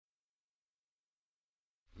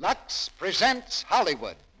Lux presents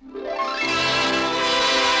Hollywood. The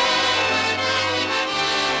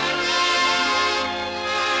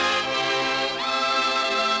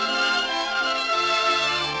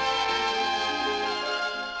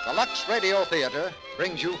Lux Radio Theater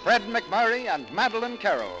brings you Fred McMurray and Madeline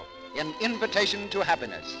Carroll in Invitation to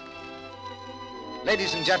Happiness.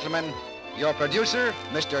 Ladies and gentlemen, your producer,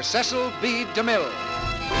 Mr. Cecil B. DeMille.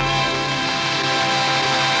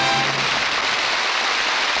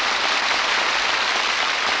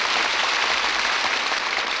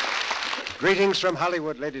 Greetings from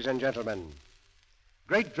Hollywood, ladies and gentlemen.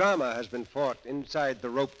 Great drama has been fought inside the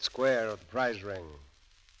roped square of the prize ring.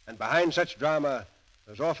 And behind such drama,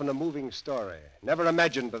 there's often a moving story, never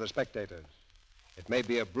imagined by the spectators. It may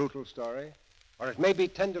be a brutal story, or it may be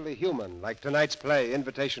tenderly human, like tonight's play,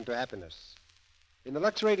 Invitation to Happiness. In the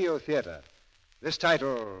Lux Radio Theater, this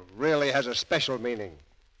title really has a special meaning.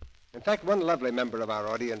 In fact, one lovely member of our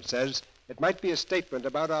audience says it might be a statement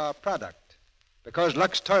about our product, because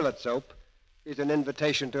Lux Toilet Soap is an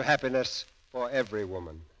invitation to happiness for every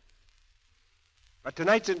woman. But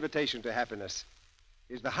tonight's invitation to happiness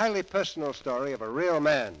is the highly personal story of a real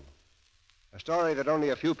man, a story that only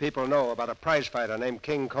a few people know about a prize fighter named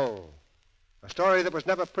King Cole, a story that was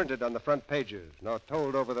never printed on the front pages nor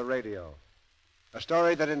told over the radio, a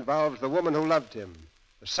story that involves the woman who loved him,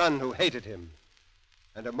 the son who hated him,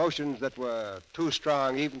 and emotions that were too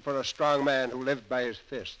strong even for a strong man who lived by his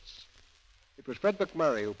fists. It was Fred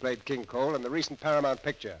McMurray who played King Cole in the recent Paramount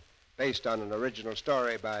picture based on an original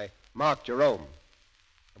story by Mark Jerome.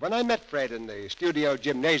 When I met Fred in the studio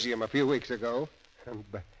gymnasium a few weeks ago,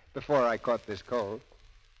 before I caught this cold,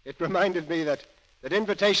 it reminded me that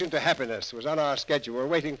Invitation to Happiness was on our schedule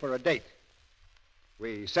waiting for a date.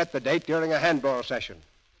 We set the date during a handball session,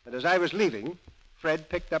 and as I was leaving, Fred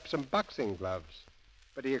picked up some boxing gloves.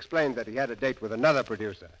 But he explained that he had a date with another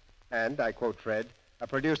producer, and, I quote Fred, a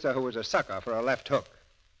producer who was a sucker for a left hook.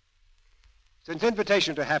 Since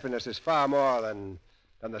Invitation to Happiness is far more than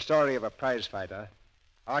the story of a prize fighter,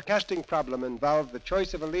 our casting problem involved the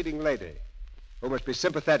choice of a leading lady who must be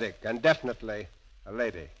sympathetic and definitely a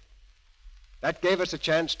lady. That gave us a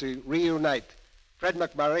chance to reunite Fred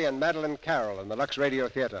McMurray and Madeline Carroll in the Lux Radio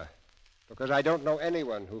Theater, because I don't know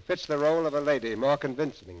anyone who fits the role of a lady more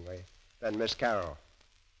convincingly than Miss Carroll.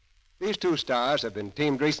 These two stars have been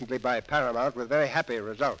teamed recently by Paramount with very happy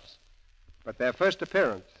results, but their first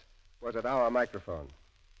appearance was at our microphone.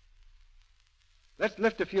 Let's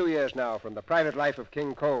lift a few years now from the private life of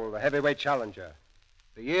King Cole, the heavyweight challenger,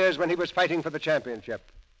 the years when he was fighting for the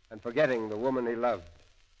championship and forgetting the woman he loved.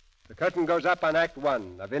 The curtain goes up on Act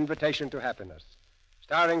One of Invitation to Happiness,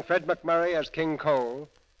 starring Fred McMurray as King Cole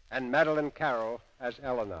and Madeline Carroll as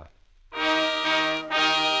Eleanor.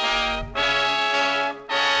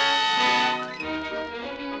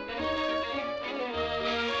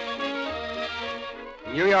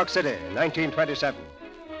 New York City, 1927.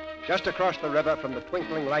 Just across the river from the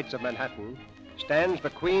twinkling lights of Manhattan stands the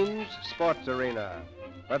Queen's Sports Arena,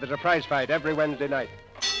 where there's a prize fight every Wednesday night.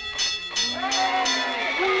 Next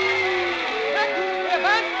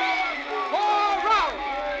event, 4 rounds.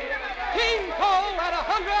 King Cole at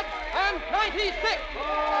 196.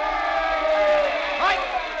 Mike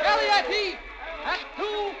Eliatte at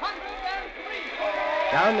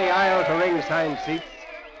 203. Down the aisle to ringside seats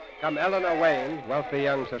come Eleanor Wayne, wealthy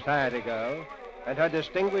young society girl, and her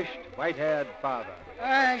distinguished white-haired father.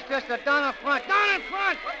 It's just a down in front. Down in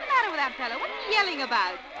front! What's the matter with that fellow? What are you yelling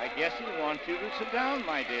about? I guess he wants you to sit down,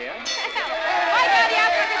 my dear. Why can't he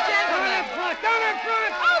have like a Down in gentleman? front! Down in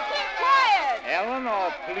front! Oh, keep quiet!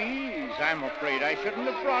 Eleanor, please. I'm afraid I shouldn't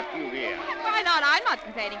have brought you here. Why not? I'm not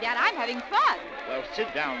complaining, Dad. I'm having fun. Well,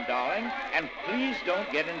 sit down, darling, and please don't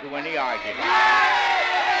get into any argument.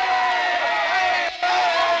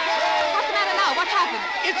 What's the matter now? What happened?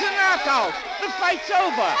 It's a knockout. The fight's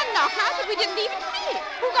over. A knockout, but we didn't even see it.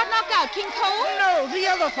 Who got knocked out? King Cole? No, the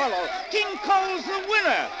other fellow. King Cole's the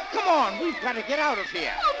winner. Come on, we've got to get out of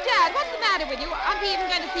here. Oh, Dad, what's the matter with you? Aren't we even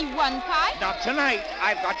going to see one fight? Not tonight.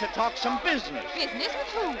 I've got to talk some business. Business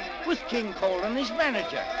with whom? With King Cole and his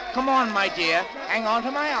manager. Come on, my dear. Hang on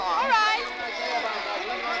to my arm. All right.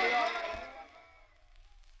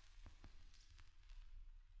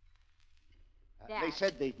 They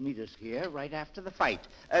said they'd meet us here right after the fight.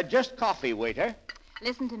 Just coffee, waiter.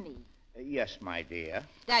 Listen to me. Yes, my dear.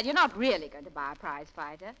 Dad, you're not really going to buy a prize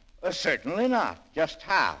fighter. Certainly not. Just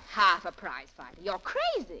half. Half a prize fighter. You're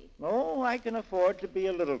crazy. Oh, I can afford to be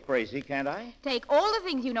a little crazy, can't I? Take all the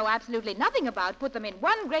things you know absolutely nothing about, put them in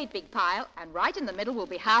one great big pile, and right in the middle will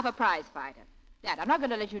be half a prize fighter. Dad, I'm not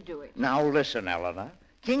going to let you do it. Now listen, Eleanor.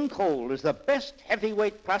 King Cole is the best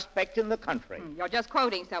heavyweight prospect in the country. You're just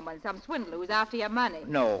quoting someone, some swindler who's after your money.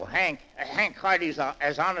 No, Hank Hardy's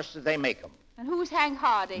as honest as they make 'em. And who's Hank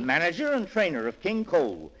Hardy? Manager and trainer of King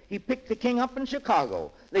Cole. He picked the King up in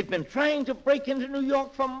Chicago. They've been trying to break into New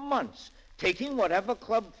York for months, taking whatever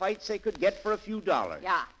club fights they could get for a few dollars.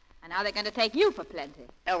 Yeah, and now they're going to take you for plenty.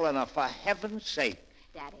 Eleanor, for heaven's sake.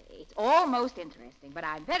 Daddy, it's all most interesting, but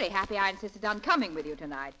I'm very happy I insisted on coming with you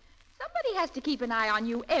tonight. Somebody has to keep an eye on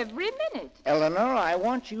you every minute. Eleanor, I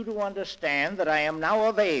want you to understand that I am now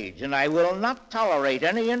of age, and I will not tolerate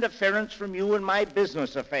any interference from you in my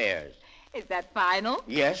business affairs. Is that final?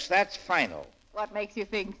 Yes, that's final. What makes you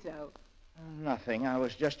think so? Nothing. I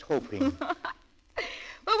was just hoping.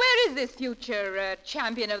 Well, where is this future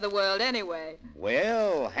champion of the world, anyway?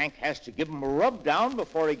 Well, Hank has to give him a rub down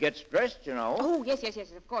before he gets dressed, you know. Oh, yes,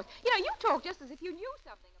 of course. You know, you talk just as if you knew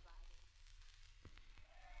something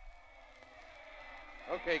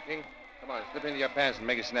about it. Okay, King. Come on, slip into your pants and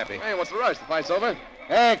make it snappy. Hey, what's the rush? The fight's over?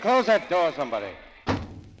 Hey, close that door, somebody.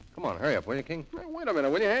 Come on, hurry up, will you, King? Hey, wait a minute,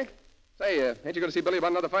 will you, Hank? Say, ain't you going to see Billy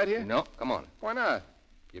about another fight here? No, come on. Why not?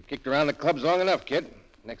 You've kicked around the clubs long enough, kid.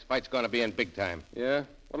 Next fight's going to be in big time. Yeah?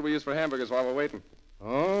 What'll we use for hamburgers while we're waiting?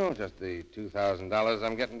 Oh, just the $2,000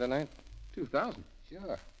 I'm getting tonight? 2,000.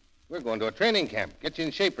 Sure. We're going to a training camp. Get you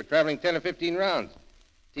in shape for traveling 10 or 15 rounds.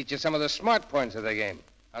 Teach you some of the smart points of the game.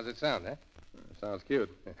 How's it sound, eh? Sounds cute.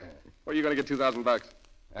 Where are you going to get $2,000?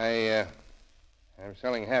 I'm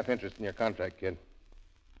selling half interest in your contract, kid.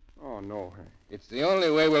 Oh, no, Hank. It's the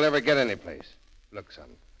only way we'll ever get any place. Look, son,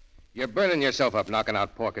 you're burning yourself up knocking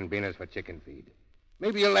out pork and beaners for chicken feed.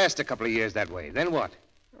 Maybe you'll last a couple of years that way. Then what?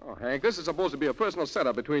 Oh, Hank, this is supposed to be a personal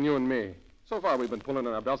setup between you and me. So far, we've been pulling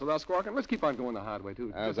in our belts without squawking. Let's keep on going the hard way,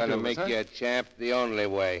 too. I'm going to make you a champ the only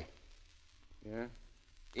way. Yeah?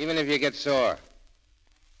 Even if you get sore.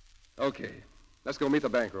 Okay. Let's go meet the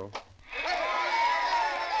bankroll.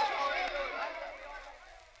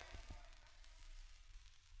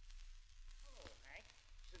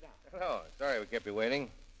 Hello. Sorry we kept you waiting.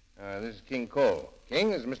 This is King Cole. King,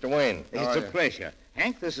 this is Mr. Wayne. It's a pleasure.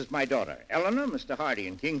 Hank, this is my daughter, Eleanor, Mr. Hardy,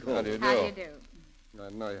 and King Cole. How do you do? How do you do? I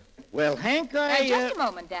know you. Well, Hank, Just a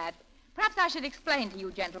moment, Dad. Perhaps I should explain to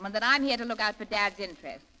you gentlemen that I'm here to look out for Dad's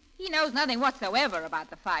interest. He knows nothing whatsoever about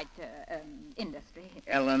the fight industry.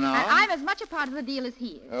 Eleanor? I'm as much a part of the deal as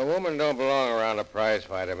he is. A woman don't belong around a prize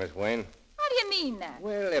fighter, Miss Wayne. How do you mean that?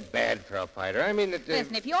 Well, they're bad for a fighter. I mean that...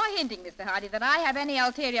 Listen, if you're hinting, Mr. Hardy, that I have any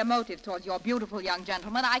ulterior motives towards your beautiful young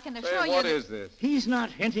gentleman, I can assure you What that... is this? He's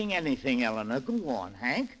not hinting anything, Eleanor. Go on,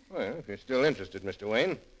 Hank. Well, if you're still interested, Mr.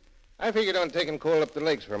 Wayne, I figured on taking Cole up the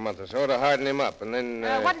lakes for a month or so to harden him up, and then...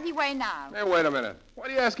 What does he weigh now? Hey, wait a minute. Why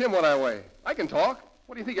do you ask him what I weigh? I can talk.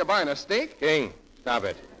 What do you think you're buying, a steak? King, stop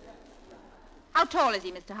it. How tall is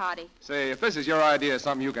he, Mr. Hardy? Say, if this is your idea of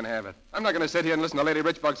something, you can have it. I'm not going to sit here and listen to Lady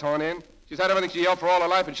Richbuck's horn in. She's had everything she yelled for all her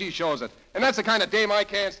life, and she shows it. And that's the kind of dame I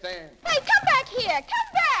can't stand. Hey, come back here! Come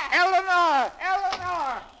back! Eleanor!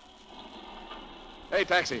 Eleanor! Hey,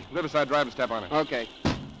 taxi. Riverside Drive and step on it. Okay.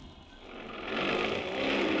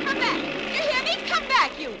 Come back! You hear me? Come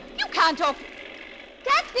back, you! You can't talk...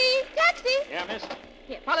 Taxi! Taxi! Yeah, miss?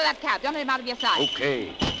 Here, follow that cab. Don't let him out of your sight.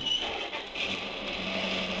 Okay.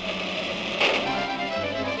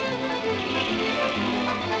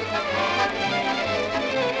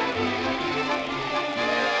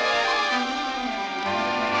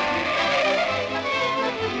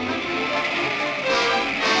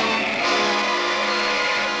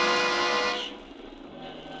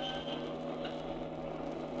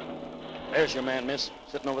 There's your man, miss.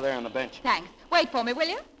 Sitting over there on the bench. Thanks. Wait for me, will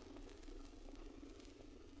you?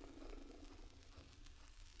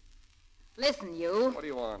 Listen, you. What do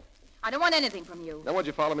you want? I don't want anything from you. Then what'd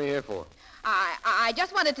you follow me here for? I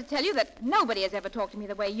just wanted to tell you that nobody has ever talked to me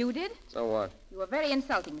the way you did. So what? You were very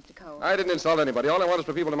insulting, Mr. Cole. I didn't insult anybody. All I want is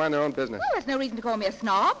for people to mind their own business. Well, there's no reason to call me a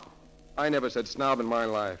snob. I never said snob in my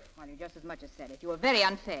life. Well, you just as much as said it. You were very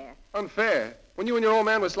unfair. Unfair? When you and your old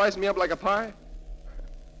man were slicing me up like a pie?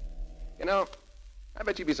 You know, I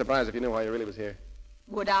bet you'd be surprised if you knew why you really was here.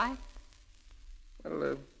 Would I?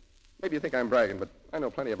 Well, maybe you think I'm bragging, but I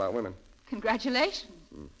know plenty about women. Congratulations.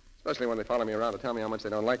 Especially when they follow me around to tell me how much they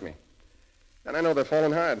don't like me. And I know they're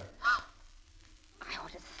falling hard. I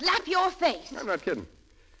ought to slap your face. I'm not kidding.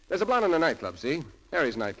 There's a blonde in the nightclub, see?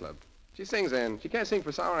 Harry's nightclub. She sings and she can't sing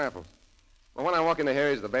for sour apples. Well, when I walk into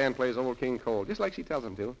Harry's, the band plays Old King Cole, just like she tells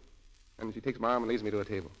them to. And she takes my arm and leads me to a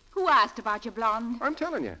table. Who asked about your blonde? I'm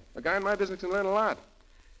telling you, a guy in my business can learn a lot.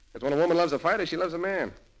 Because when a woman loves a fighter, she loves a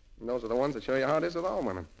man. And those are the ones that show you how it is with all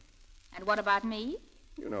women. And what about me?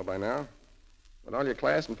 You know by now. With all your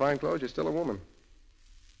class and fine clothes, you're still a woman.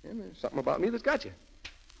 And there's something about me that's got you.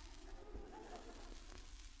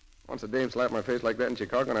 Once a dame slapped my face like that in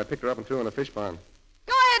Chicago, and I picked her up and threw her in a fish pond.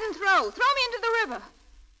 Go ahead and throw. Throw me into the river.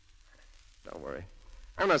 Don't worry.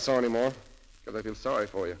 I'm not sore anymore, because I feel sorry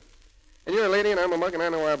for you. And you're a lady, and I'm a mug, and I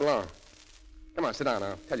know where I belong. Come on, sit down.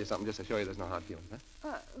 I'll tell you something just to show you there's no hard feelings,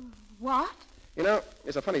 huh? What? You know,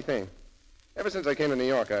 it's a funny thing. Ever since I came to New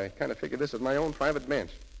York, I kind of figured this was my own private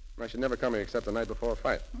bench. I should never come here except the night before a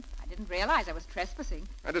fight. I didn't realize I was trespassing.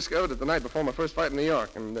 I discovered it the night before my first fight in New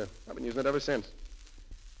York, and I've been using it ever since.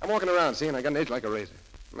 I'm walking around, see, and I got an edge like a razor.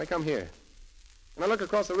 And I come here. And I look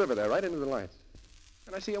across the river there, right into the lights.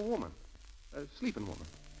 And I see a woman. A sleeping woman.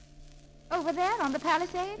 Over there on the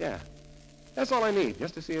Palisade? Yeah. That's all I need,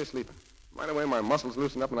 just to see her sleeping. Right away, my muscles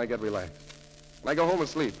loosen up and I get relaxed. And I go home and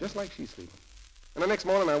sleep, just like she's sleeping. And the next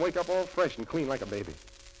morning, I wake up all fresh and clean like a baby.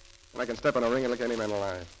 And I can step in a ring and look any man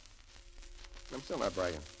alive. And I'm still not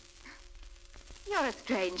bragging. You're a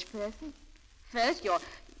strange person. First, you're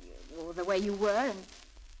the way you were,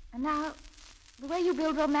 and now the way you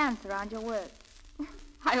build romance around your work.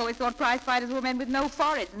 I always thought prize fighters were men with no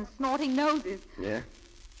foreheads and snorting noses. Yeah?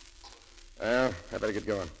 Well, I better get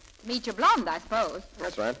going. Meet your blonde, I suppose.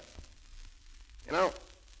 That's right. You know,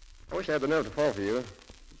 I wish I had the nerve to fall for you.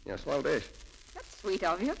 You're a swell dish. That's sweet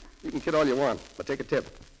of you. You can kid all you want, but take a tip.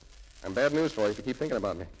 I'm bad news for you if you keep thinking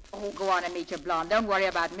about me. Oh, go on and meet your blonde. Don't worry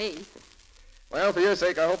about me. Well, for your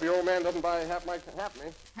sake, I hope your old man doesn't buy half me.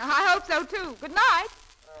 I hope so, too. Good night.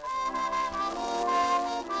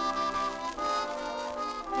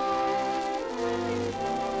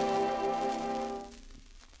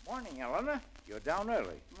 Morning, Eleanor. You're down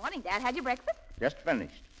early. Morning, Dad. Had your breakfast? Just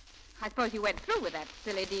finished. I suppose you went through with that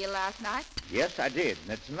silly deal last night. Yes, I did,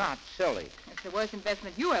 and it's not silly. It's the worst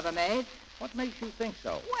investment you ever made. What makes you think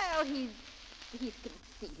so? Well, he's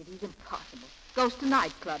conceited. He's impossible. Goes to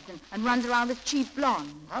nightclubs and runs around with cheap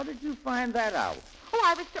blondes. How did you find that out? Oh,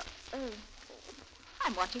 I was...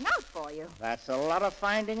 I'm watching out for you. That's a lot of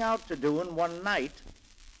finding out to do in one night.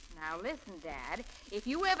 Now, listen, Dad. If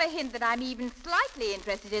you ever hint that I'm even slightly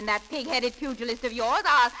interested in that pig-headed pugilist of yours,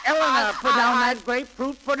 Eleanor, put down that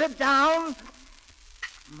grapefruit. Put it down.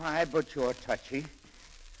 My, but you're touchy.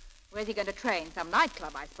 Where's he going to train? Some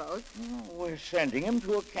nightclub, I suppose. Oh, we're sending him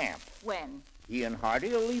to a camp. When? He and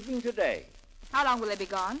Hardy are leaving today. How long will they be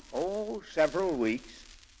gone? Oh, several weeks.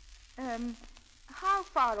 How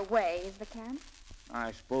far away is the camp?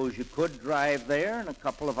 I suppose you could drive there in a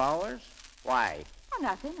couple of hours. Why? Oh,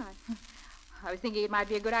 nothing. I was thinking it might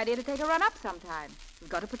be a good idea to take a run up sometime. We've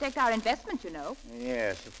got to protect our investment, you know.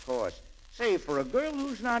 Yes, of course. Say, for a girl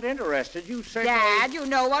who's not interested, you certainly... Dad, you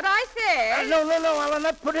know what I said. No,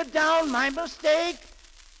 Eleanor, put it down. My mistake.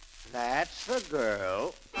 That's the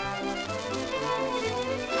girl.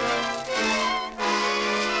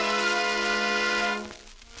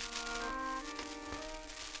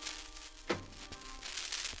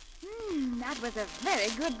 That was a very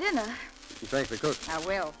good dinner. You can thank the cook. I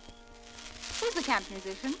will. Who's the camp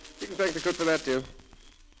musician? You can thank the cook for that, too.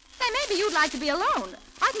 Say, maybe you'd like to be alone.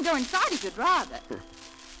 I can go inside if you'd rather.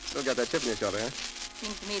 Still got that chip in your shoulder, huh?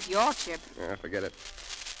 Seems to me it's your chip. Yeah, forget it.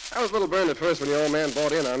 I was a little burned at first when your old man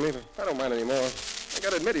bought in on me, but I don't mind anymore. I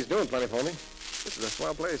got to admit he's doing plenty for me. This is a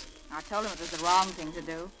swell place. I told him it was the wrong thing to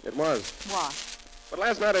do. It was. What? But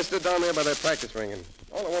last night I stood down there by that practice ring, and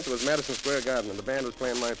all I wanted was Madison Square Garden, and the band was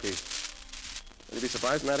playing my piece. Will you be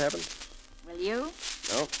surprised when that happened? Will you?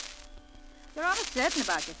 No. You're almost certain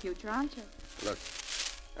about your future, aren't you? Look,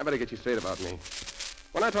 I better get you straight about me.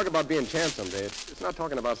 When I talk about being champ someday, it's not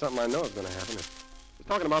talking about something I know is going to happen. It's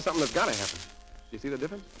talking about something that's got to happen. Do you see the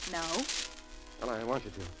difference? No. Well, I want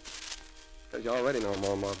you to. Because you already know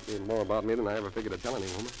more about me than I ever figured to tell any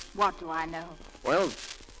woman. What do I know? Well,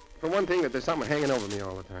 for one thing, that there's something hanging over me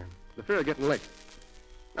all the time. The fear of getting licked.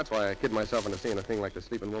 That's why I kid myself into seeing a thing like the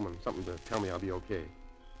sleeping woman, something to tell me I'll be okay.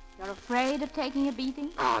 You're afraid of taking a beating?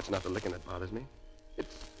 It's not the licking that bothers me.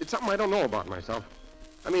 It's something I don't know about myself.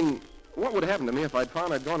 I mean, what would happen to me if I'd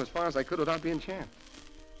found I'd gone as far as I could without being champ?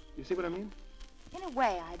 You see what I mean? In a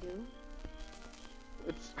way, I do.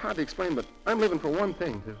 It's hard to explain, but I'm living for one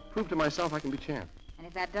thing, to prove to myself I can be champ. And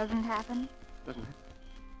if that doesn't happen? Doesn't it?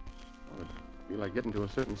 Well, it'd be like getting to a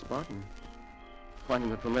certain spot and finding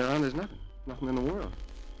that from there on there's nothing. Nothing in the world.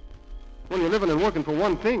 When you're living and working for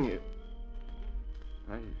one thing,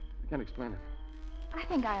 I can't explain it. I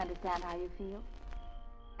think I understand how you feel.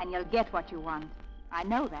 And you'll get what you want. I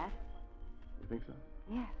know that. You think so?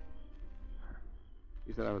 Yes.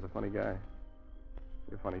 You said I was a funny guy.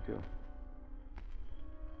 You're funny, too.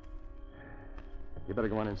 You better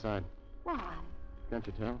go on inside. Why? Can't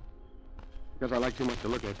you tell? Because I like too much to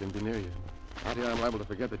look at you and be near you. Out here, I'm liable to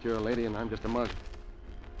forget that you're a lady and I'm just a mug.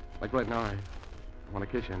 Like right now, I I want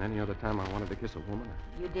to kiss you, and any other time I wanted to kiss a woman.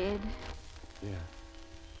 You did? Yeah.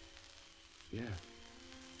 Yeah.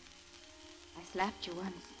 I slapped you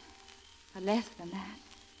once. For less than that.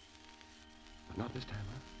 But not this time,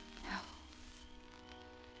 huh? No.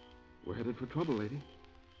 We're headed for trouble, lady.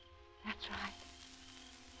 That's right.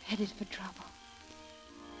 Headed for trouble.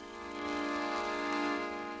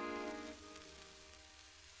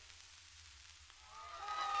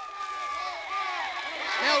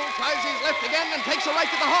 Snell tries his left again and takes a right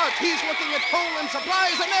to the heart. He's looking at Cole and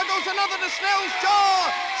supplies, and there goes another to Snell's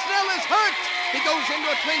jaw. Snell is hurt. He goes into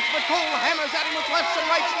a clinch, but Cole hammers at him with lefts and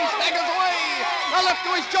rights, and he staggers away. A left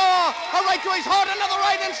to his jaw, a right to his heart, another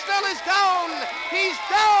right, and Snell is down. He's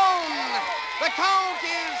down. The count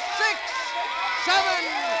is 6, 7,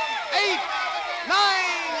 8, 9,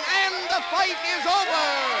 and the fight is over.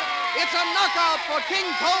 It's a knockout for King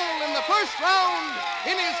Cole in the first round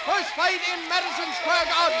in his first fight in Madison Square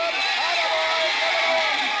Garden.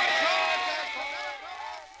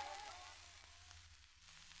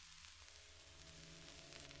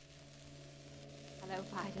 Hello,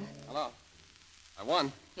 Fighter. Hello. I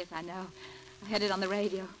won. Yes, I know. I heard it on the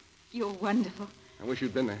radio. You're wonderful. I wish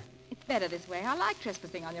you'd been there. It's better this way. I like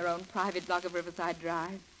trespassing on your own private block of Riverside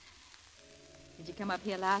Drive. Did you come up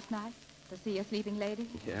here last night to see your sleeping lady?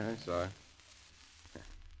 Yeah, I saw her.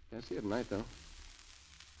 Can't see her tonight, though.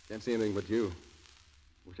 Can't see anything but you.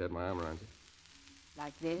 Wish I had my arm around you.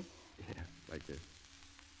 Like this? Yeah, like this.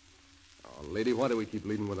 Oh, lady, why do we keep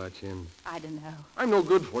leading with our chins? I don't know. I'm no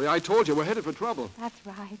good for you. I told you, we're headed for trouble. That's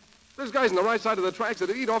right. There's guys on the right side of the tracks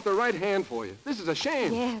that'd eat off their right hand for you. This is a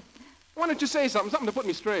shame. Yes. Why don't you say something to put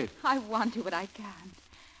me straight? I want to, but I can't.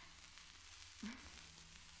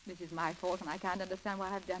 This is my fault, and I can't understand why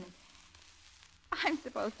I've done it. I'm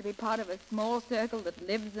supposed to be part of a small circle that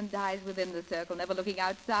lives and dies within the circle, never looking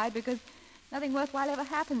outside, because nothing worthwhile ever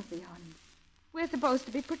happens beyond. We're supposed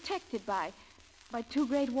to be protected by two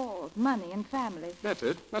great walls, money and family. That's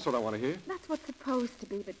it. That's what I want to hear. That's what's supposed to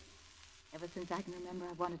be, but ever since I can remember,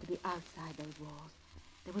 I've wanted to be outside those walls.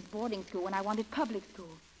 There was boarding school when I wanted public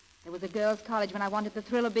school. There was a girls' college when I wanted the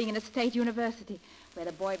thrill of being in a state university, where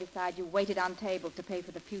the boy beside you waited on tables to pay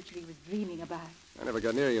for the future he was dreaming about. I never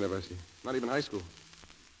got near university. Not even high school.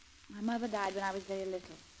 My mother died when I was very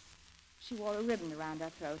little. She wore a ribbon around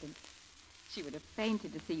her throat, and she would have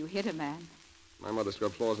fainted to see you hit a man. My mother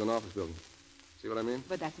scrubbed floors in an office building. See what I mean?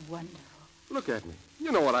 But that's wonderful. Look at me.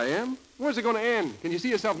 You know what I am. Where's it going to end? Can you see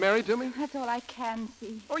yourself married to me? That's all I can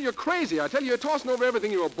see. Oh, you're crazy. I tell you, you're tossing over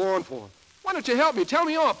everything you were born for. Why don't you help me? Tell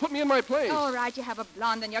me off. Put me in my place. All right, you have a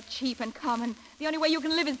blonde and you're cheap and common. The only way you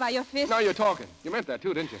can live is by your fist. Now you're talking. You meant that,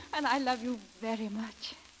 too, didn't you? And I love you very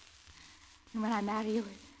much. And when I marry you,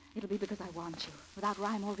 it'll be because I want you. Without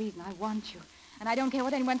rhyme or reason, I want you. And I don't care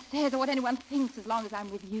what anyone says or what anyone thinks as long as I'm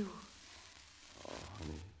with you. Oh,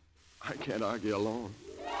 honey, I can't argue alone.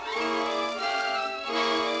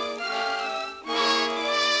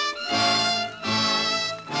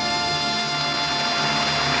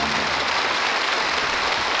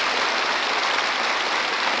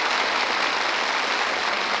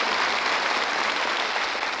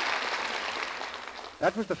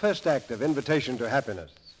 That was the first act of Invitation to Happiness.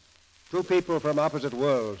 Two people from opposite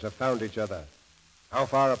worlds have found each other. How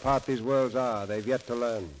far apart these worlds are, they've yet to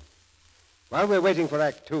learn. While we're waiting for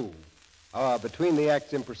Act Two, our Between the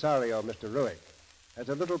Acts impresario, Mr. Ruick, has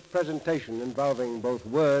a little presentation involving both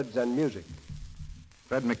words and music.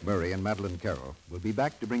 Fred McMurray and Madeline Carroll will be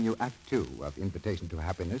back to bring you Act Two of Invitation to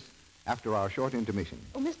Happiness after our short intermission.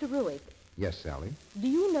 Oh, Mr. Ruick, Yes, Sally? do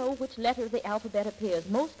you know which letter of the alphabet appears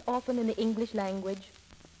most often in the English language?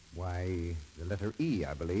 Why, the letter E,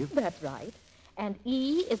 I believe. That's right. And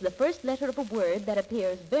E is the first letter of a word that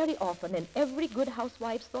appears very often in every good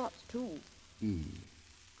housewife's thoughts, too. E.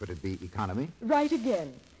 Could it be economy? Right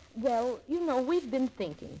again. Well, you know, we've been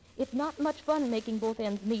thinking. It's not much fun making both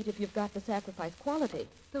ends meet if you've got to sacrifice quality.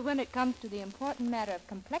 So when it comes to the important matter of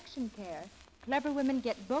complexion care, clever women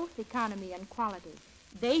get both economy and quality.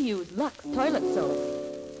 They use Lux toilet soap.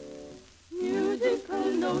 Musical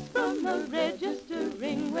notes from the register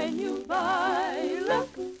ring when you buy Lux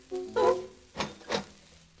soap.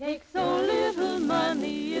 Take so little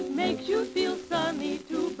money, it makes you feel sunny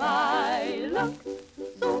to buy Lux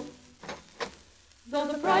soap. Though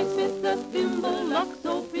the price fits the thimble, Lux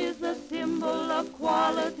soap is the symbol of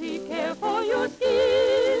quality care for your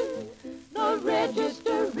skin. The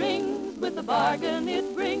register rings with the bargain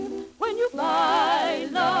it brings when you buy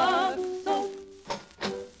Lux soap.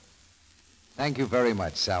 Thank you very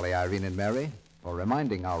much, Sally, Irene, and Mary, for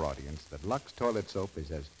reminding our audience that Lux toilet soap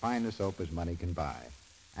is as fine a soap as money can buy,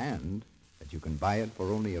 and that you can buy it for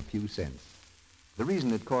only a few cents. The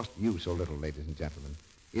reason it cost you so little, ladies and gentlemen,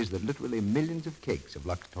 is that literally millions of cakes of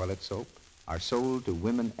Lux toilet soap are sold to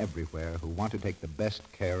women everywhere who want to take the best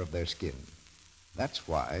care of their skin. That's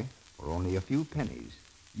why, for only a few pennies,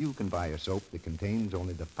 you can buy a soap that contains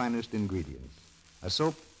only the finest ingredients. A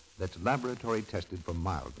soap that's laboratory tested for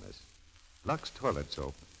mildness. Lux toilet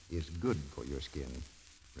soap is good for your skin.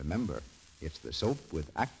 Remember, it's the soap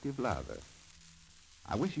with active lather.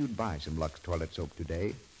 I wish you'd buy some Lux toilet soap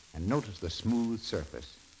today and notice the smooth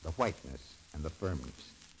surface, the whiteness, and the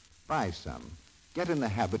firmness. Buy some. Get in the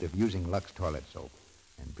habit of using Lux toilet soap.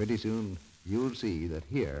 And pretty soon, you'll see that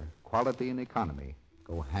here, quality and economy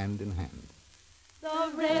go hand in hand.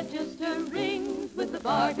 The register rings with the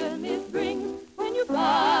bargain it brings when you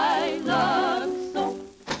buy Lux soap.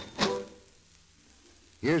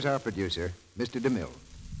 Here's our producer, Mr. DeMille.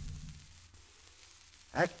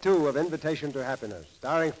 Act 2 of Invitation to Happiness,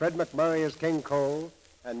 starring Fred McMurray as King Cole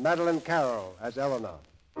and Madeline Carroll as Eleanor.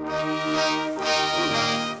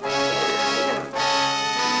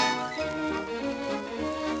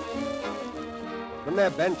 From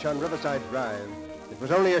their bench on Riverside Drive, it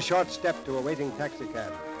was only a short step to a waiting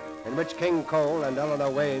taxicab in which King Cole and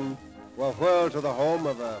Eleanor Wayne were whirled to the home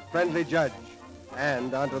of a friendly judge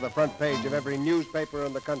and onto the front page of every newspaper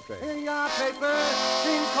in the country. Here you are, paper.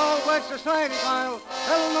 King Cole West Society file.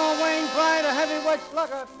 Eleanor Wayne bride, a heavyweight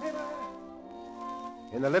slugger. Paper.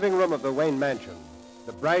 In the living room of the Wayne mansion,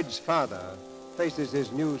 the bride's father faces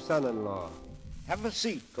his new son-in-law. Have a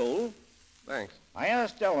seat, Cole. Thanks. I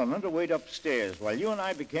asked Eleanor to wait upstairs while you and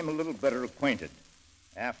I became a little better acquainted.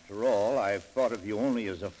 After all, I've thought of you only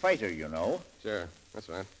as a fighter, you know. Sure, that's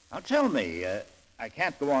right. Now tell me, I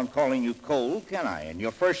can't go on calling you Cole, can I? And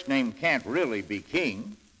your first name can't really be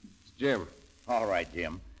King. It's Jim. All right,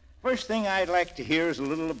 Jim. First thing I'd like to hear is a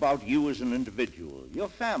little about you as an individual, your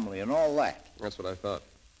family and all that. That's what I thought.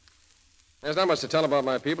 There's not much to tell about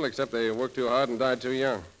my people except they worked too hard and died too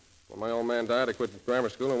young. When my old man died, I quit grammar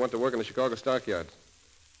school and went to work in the Chicago stockyards.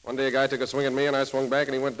 One day a guy took a swing at me and I swung back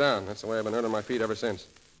and he went down. That's the way I've been earning my feet ever since.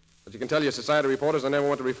 But you can tell your society reporters I never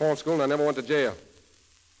went to reform school and I never went to jail.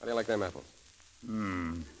 How do you like them apples?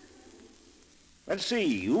 Let's see,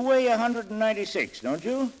 you weigh 196, don't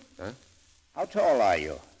you? Huh? How tall are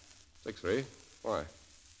you? 6'3". Why?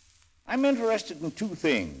 I'm interested in two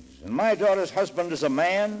things. In my daughter's husband as a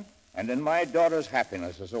man and in my daughter's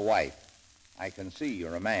happiness as a wife. I can see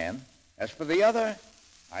you're a man. As for the other,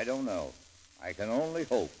 I don't know. I can only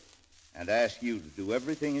hope and ask you to do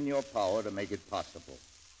everything in your power to make it possible.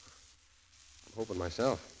 I'm hoping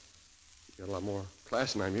myself. You got a lot more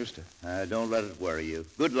class than I'm used to. Don't let it worry you.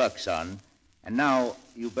 Good luck, son. And now,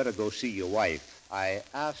 you better go see your wife. I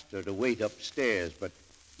asked her to wait upstairs, but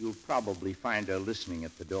you'll probably find her listening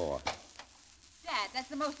at the door. Dad, that's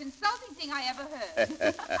the most insulting thing I ever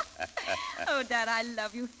heard. Oh, Dad, I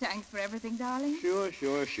love you. Thanks for everything, darling.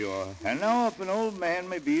 Sure. And now, if an old man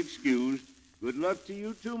may be excused, good luck to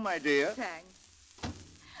you, too, my dear. Thanks.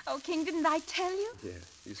 Oh, King, didn't I tell you? Yeah,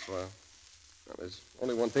 he's swell. Well, there's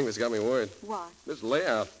only one thing that's got me worried. What? This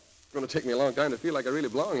layout. It's going to take me a long time to feel like I really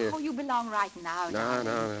belong here. Oh, you belong right now, darling.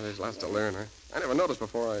 No, there's lots to learn. I never noticed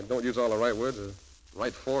before I don't use all the right words or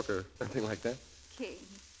right fork or anything like that. King.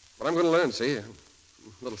 But I'm going to learn, see? I'm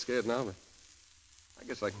a little scared now, but I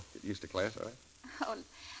guess I can get used to class, all right? Oh,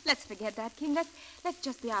 let's forget that, King. Let's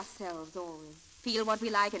just be ourselves always. Feel what we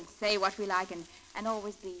like and say what we like and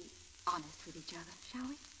always be honest with each other, shall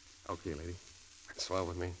we? Okay, lady. That's swell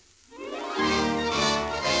with me.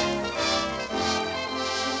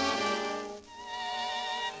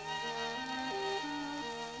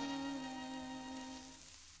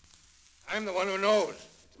 I'm the one who knows.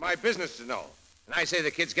 It's my business to know. And I say the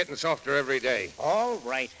kid's getting softer every day. All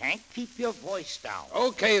right, Hank, keep your voice down.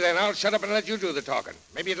 Okay, then, I'll shut up and let you do the talking.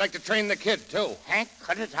 Maybe you'd like to train the kid, too. Hank,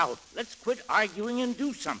 cut it out. Let's quit arguing and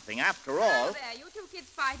do something. After all... Oh, there, you two kids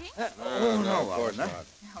fighting? no, of course Eleanor. not.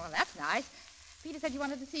 Oh, well, that's nice. Peter said you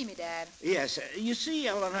wanted to see me, Dad. Yes, you see,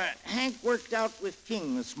 Eleanor, Hank worked out with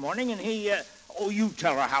King this morning, and he... you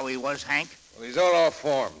tell her how he was, Hank. Well, he's all off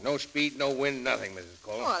form. No speed, no wind, nothing, Mrs.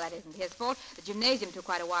 Cole. Oh, that isn't his fault. The gymnasium took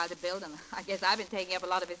quite a while to build, and I guess I've been taking up a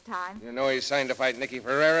lot of his time. You know he's signed to fight Nicky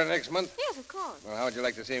Ferreira next month? Yes, of course. Well, how would you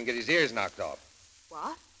like to see him get his ears knocked off?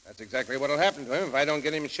 What? That's exactly what'll happen to him if I don't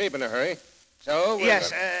get him in shape in a hurry. So...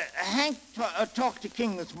 Yes, Hank talked to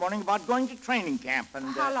King this morning about going to training camp, and...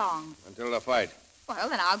 How long? Until the fight. Well,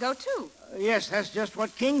 then I'll go, too. Yes, that's just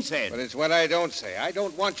what King said. But it's what I don't say. I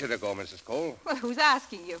don't want you to go, Mrs. Cole. Well, who's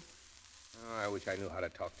asking you? Oh, I wish I knew how to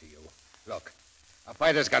talk to you. Look, a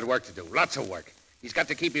fighter's got work to do, lots of work. He's got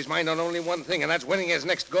to keep his mind on only one thing, and that's winning his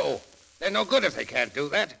next go. They're no good if they can't do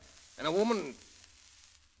that. And a woman...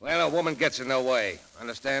 Well, a woman gets in the way.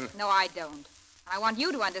 Understand? No, I don't. I want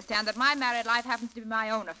you to understand that my married life happens to be my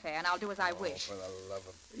own affair, and I'll do as I wish. For the love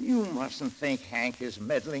of... You mustn't think Hank is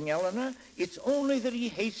meddling, Eleanor. It's only that he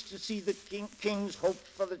hates to see the King's hopes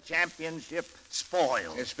for the championship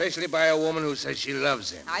spoiled. Especially by a woman who says she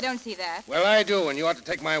loves him. I don't see that. Well, I do, and you ought to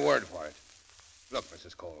take my word for it. Look,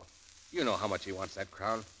 Mrs. Cole, you know how much he wants that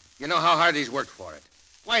crown. You know how hard he's worked for it.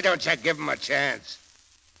 Why don't you give him a chance?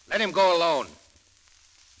 Let him go alone.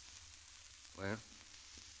 Well?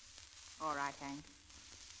 All right, Hank.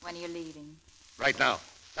 When are you leaving? Right now.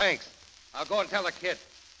 Thanks. I'll go and tell the kid.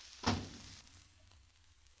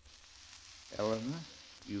 Eleanor,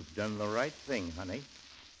 you've done the right thing, honey.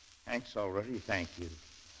 Hank's already thanked you.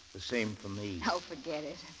 The same for me. Oh, forget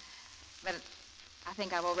it. But I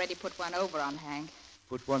think I've already put one over on Hank.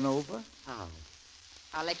 Put one over? How?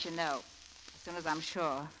 I'll let you know as soon as I'm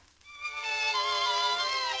sure.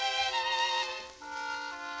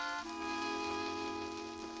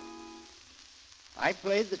 I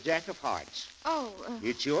played the Jack of Hearts. Oh,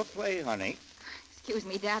 It's your play, honey. excuse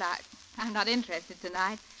me, Dad. I'm not interested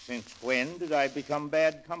tonight. Since when did I become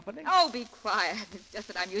bad company? Oh, be quiet. It's just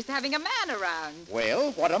that I'm used to having a man around.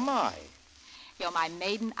 Well, what am I? You're my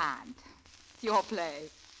maiden aunt. It's your play.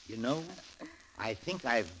 You know, I think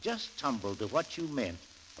I've just tumbled to what you meant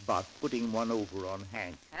about putting one over on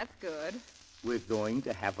Hank. That's good. We're going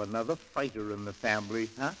to have another fighter in the family,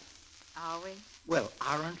 huh? Are we? Well,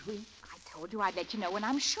 aren't we? I told you I'd let you know when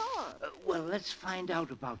I'm sure. Well, let's find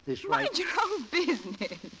out about this right... Mind your own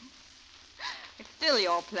business. It's still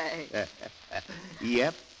your play.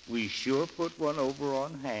 Yep, we sure put one over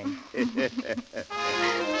on Hank.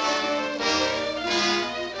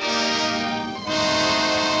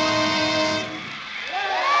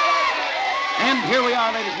 And here we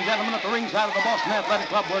are, ladies and gentlemen, at the ringside of the Boston Athletic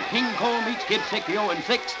Club where King Cole meets Kid Sicchio in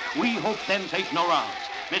 6 We Hope sensational rounds.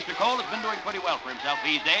 Mr. Cole has been doing pretty well for himself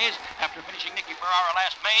these days. After finishing Nicky Ferrara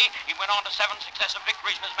last May, he went on to 7 successive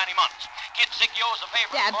victories in as many months. Kid Sicchio is a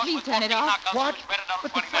favorite. Dad, please turn it off. What?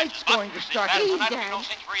 But the fight's going to start. Please, Dad. No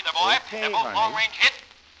cinch for either boy. Okay, They're both honey. long-range hit.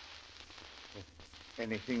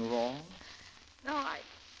 Anything wrong? No,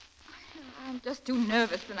 I'm just too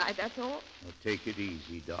nervous tonight, that's all. Well, take it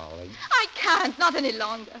easy, darling. I can't, not any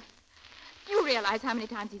longer. Do you realize how many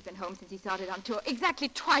times he's been home since he started on tour? Exactly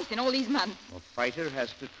twice in all these months. A fighter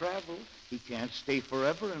has to travel. He can't stay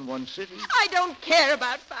forever in one city. I don't care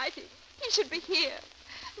about fighting. He should be here.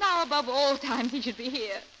 Now, above all times, he should be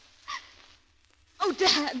here. Oh,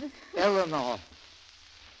 Dad. Eleanor.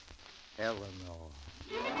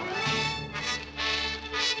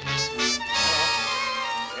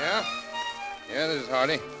 Yeah? Yeah, this is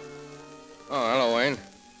Hardy. Oh, hello, Wayne.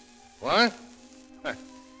 What? Huh.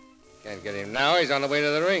 Can't get him now. He's on the way to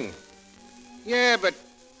the ring. Yeah, but...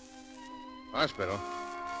 Hospital?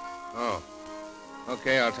 Oh.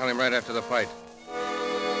 Okay, I'll tell him right after the fight.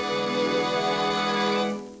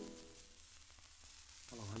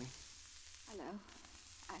 Hello, honey. Hello.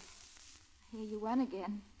 I hear you won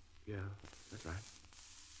again. Yeah, that's right.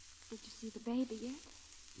 Did you see the baby yet?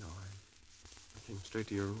 No, I came straight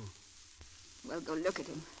to your room. Well, go look at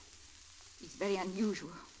him. He's very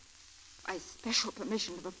unusual. By special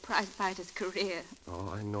permission of a prize fighter's career.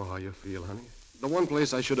 Oh, I know how you feel, honey. The one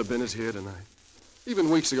place I should have been is here tonight.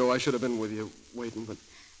 Even weeks ago, I should have been with you, waiting, but...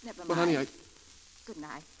 Never mind. But, honey, Good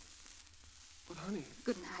night. But, honey...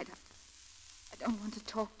 Good night. I don't want to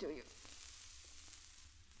talk to you.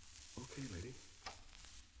 Okay, lady.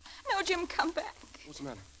 No, Jim, come back. What's the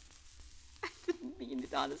matter? I didn't mean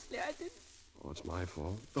it, honestly. I didn't. Oh, it's my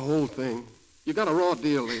fault. The whole thing. You got a raw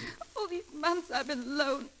deal, lady. All these months I've been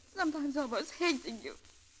alone, sometimes almost hating you.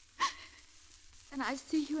 And I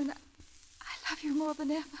see you, and I love you more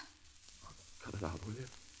than ever. Cut it out, will you?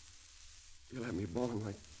 You'll have me bawling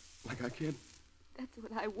like I kid. That's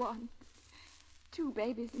what I want. 2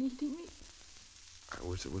 babies needing me. I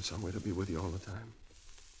wish there was some way to be with you all the time.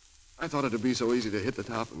 I thought it'd be so easy to hit the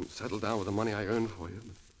top and settle down with the money I earned for you,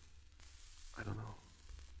 but I don't know.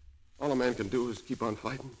 All a man can do is keep on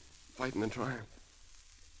fighting and triumph.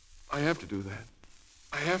 I have to do that.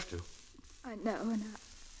 I have to. I know, and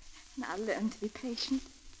I'll learn to be patient.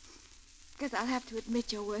 Because I'll have to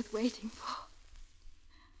admit you're worth waiting for.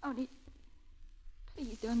 Only,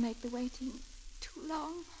 please don't make the waiting too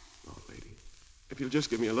long. No, lady. If you'll just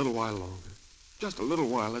give me a little while longer. Just a little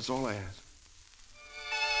while, that's all I ask.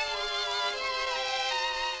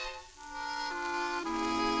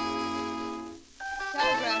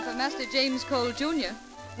 Telegram for Master James Cole, Jr.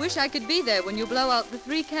 Wish I could be there when you blow out the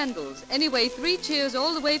 3 candles. Anyway, 3 cheers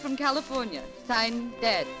all the way from California. Signed,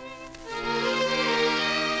 Dad.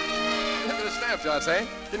 Understand? Slap shots, eh?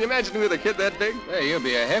 Can you imagine me with a kid that big? Hey, you'll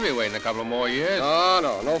be a heavyweight in a couple more years.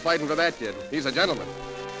 Oh, no fighting for that kid. He's a gentleman.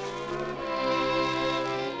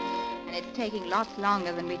 And it's taking lots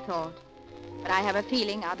longer than we thought. But I have a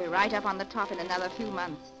feeling I'll be right up on the top in another few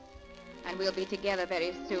months. And we'll be together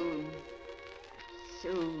very soon.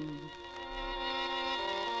 Soon.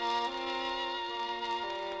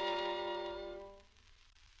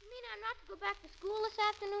 Go back to school this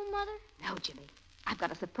afternoon, Mother? No, Jimmy. I've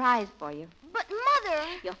got a surprise for you. But, Mother...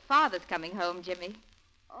 Your father's coming home, Jimmy.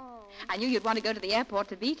 Oh. I knew you'd want to go to the airport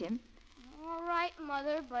to meet him. All right,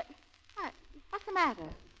 Mother, but... What's the matter?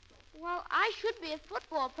 Well, I should be at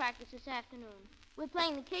football practice this afternoon. We're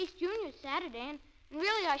playing the Case Juniors Saturday, and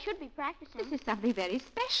really I should be practicing. This is something very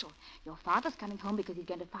special. Your father's coming home because he's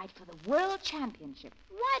going to fight for the World Championship.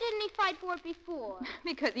 Why didn't he fight for it before?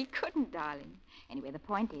 Because he couldn't, darling. Anyway, the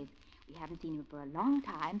point is, we haven't seen him for a long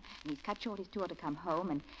time, and he's cut short his tour to come home,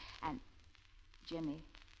 and... Jimmy,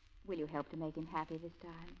 will you help to make him happy this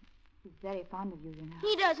time? He's very fond of you, you know.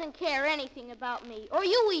 He doesn't care anything about me, or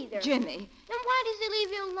you either. Jimmy. Then why does he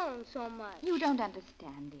leave you alone so much? You don't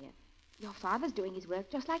understand, dear. Your father's doing his work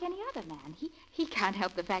just like any other man. He can't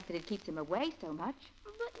help the fact that it keeps him away so much.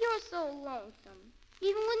 But you're so lonesome.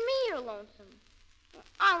 Even with me, you're lonesome.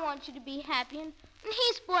 I want you to be happy, and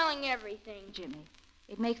he's spoiling everything. Jimmy,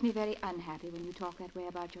 it makes me very unhappy when you talk that way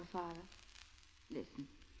about your father. Listen,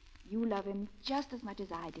 you love him just as much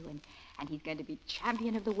as I do, and he's going to be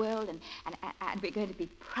champion of the world, and we're going to be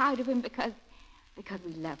proud of him because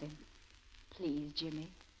we love him. Please, Jimmy.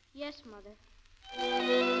 Yes, Mother.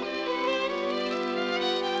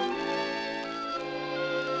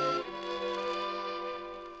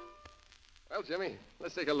 Well, Jimmy,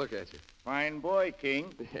 let's take a look at you. Fine boy,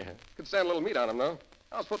 King. Yeah. Could stand a little meat on him, though.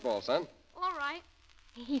 How's football, son? All right.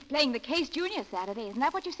 He's playing the Case Junior Saturday. Isn't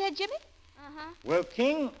that what you said, Jimmy? Uh-huh. Well,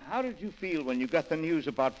 King, how did you feel when you got the news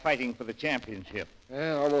about fighting for the championship?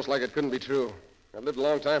 Yeah, almost like it couldn't be true. I've lived a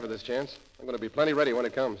long time for this chance. I'm going to be plenty ready when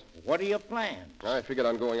it comes. What are your plans? I figured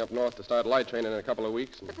on going up north to start light training in a couple of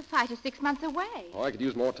weeks. But the fight is 6 months away. Oh, I could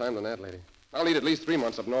use more time than that, lady. I'll need at least 3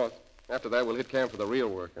 months up north. After that, we'll hit camp for the real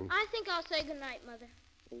work. And I think I'll say goodnight, Mother.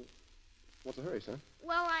 what's the hurry, son?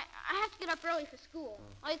 Well, I have to get up early for school.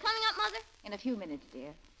 Are you coming up, Mother? In a few minutes,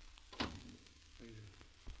 dear.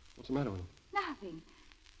 What's the matter with him? Nothing.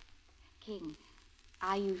 King,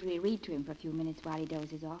 I usually read to him for a few minutes while he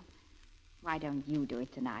dozes off. Why don't you do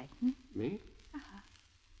it tonight? Me? Uh-huh.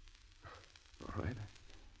 All right.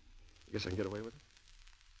 I guess I can get away with it.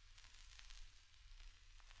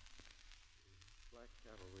 Black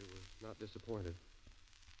Cavalry was not disappointed.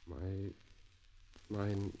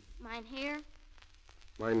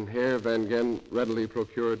 Mine Herr Van Gen readily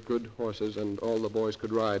procured good horses, and all the boys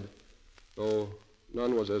could ride, though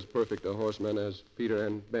none was as perfect a horseman as Peter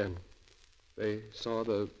and Ben. They saw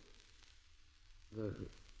the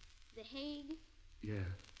Hague? Yeah.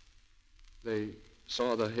 They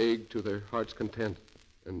saw the Hague to their heart's content,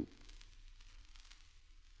 and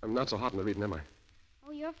I'm not so hot in the reading, am I?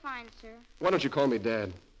 Oh, you're fine, sir. Why don't you call me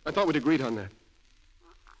Dad? I thought we'd agreed on that.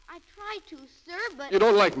 I tried to, sir, but... You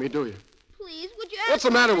don't like me, do you? Please, would you ask... What's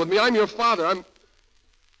the matter with me? I'm your father. Oh,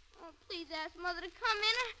 please ask Mother to come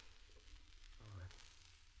in.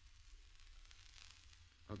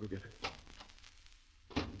 I'll go get her.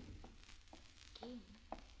 King.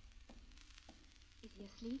 Is he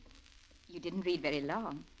asleep? You didn't read very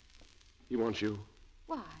long. He wants you.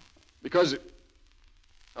 Why? Because...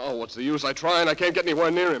 Oh, what's the use? I try and I can't get anywhere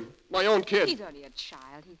near him. My own kid. He's only a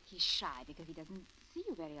child. He's shy because he doesn't see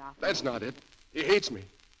you very often. That's not it. He hates me.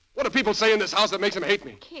 What do people say in this house that makes him hate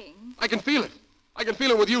me? King. I can feel it. I can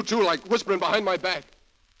feel it with you, too, like whispering behind my back.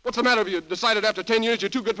 What's the matter if you decided after 10 years you're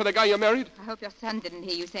too good for the guy you married? I hope your son didn't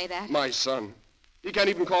hear you say that. My son. He can't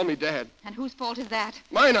even call me Dad. And whose fault is that?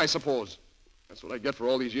 Mine, I suppose. That's what I get for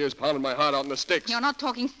all these years pounding my heart out in the sticks. You're not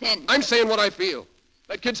talking sense. I'm saying what I feel.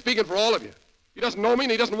 That kid's speaking for all of you. He doesn't know me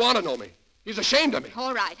and he doesn't want to know me. He's ashamed of me.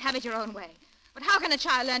 All right, have it your own way. But how can a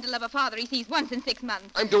child learn to love a father he sees once in 6 months?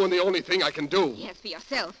 I'm doing the only thing I can do. Yes, for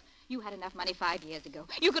yourself. You had enough money 5 years ago.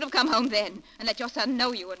 You could have come home then and let your son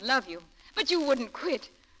know you and love you. But you wouldn't quit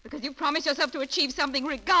because you promised yourself to achieve something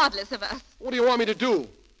regardless of us. What do you want me to do?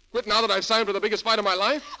 Quit now that I've signed for the biggest fight of my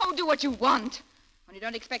life? Oh, do what you want. Only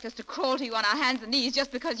don't expect us to crawl to you on our hands and knees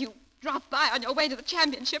just because you dropped by on your way to the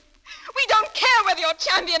championship. We don't care whether you're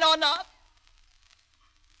champion or not.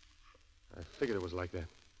 I figured it was like that.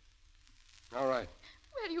 All right.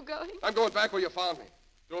 Where are you going? I'm going back where you found me.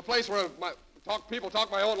 To a place where people talk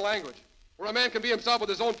my own language. Where a man can be himself with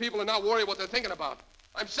his own people and not worry what they're thinking about.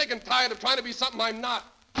 I'm sick and tired of trying to be something I'm not.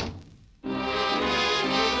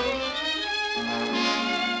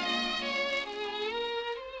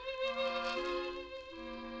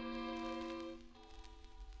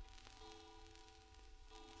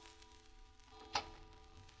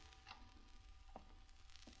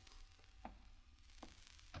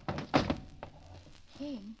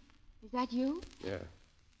 Wayne, is that you? Yeah.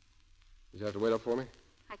 Did you have to wait up for me?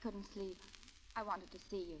 I couldn't sleep. I wanted to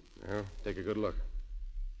see you. Well, take a good look.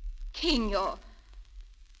 King, you're...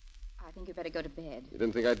 I think you better go to bed. You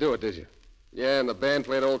didn't think I'd do it, did you? Yeah, and the band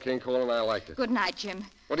played Old King Cole, and I liked it. Good night, Jim.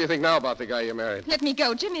 What do you think now about the guy you married? Let me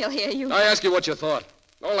go. Jimmy'll hear you. I ask you what you thought.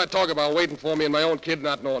 All that talk about waiting for me and my own kid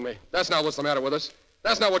not knowing me. That's not what's the matter with us.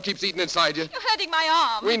 That's not what keeps eating inside you. You're hurting my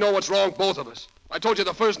arm. We know what's wrong, both of us. I told you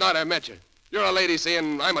the first night I met you. You're a lady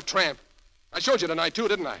saying I'm a tramp. I showed you tonight, too,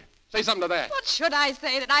 didn't I? Say something to that. What should I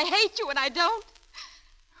say? That I hate you and I don't?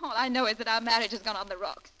 All I know is that our marriage has gone on the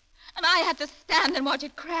rocks. And I had to stand and watch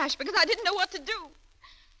it crash because I didn't know what to do.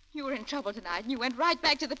 You were in trouble tonight, and you went right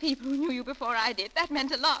back to the people who knew you before I did. That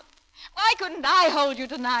meant a lot. Why couldn't I hold you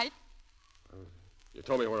tonight? You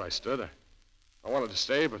told me where I stood. I wanted to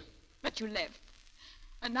stay, but... But you left.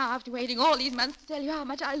 And now, after waiting all these months to tell you how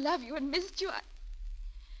much I love you and missed you,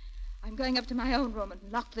 I'm going up to my own room and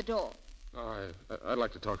lock the door. Oh, I'd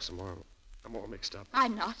like to talk some more. I'm all mixed up.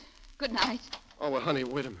 I'm not. Good night. Oh, well, honey,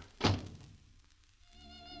 wait a minute.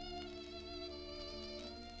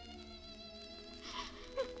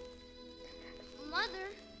 Mother.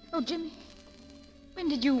 Oh, Jimmy. When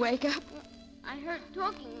did you wake up? I heard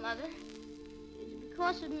talking, Mother. Is it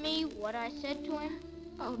because of me, what I said to him?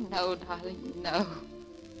 Oh, no, darling, no.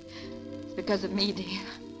 It's because of me, dear.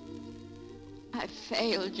 I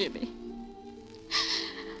failed, Jimmy.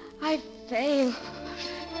 I failed.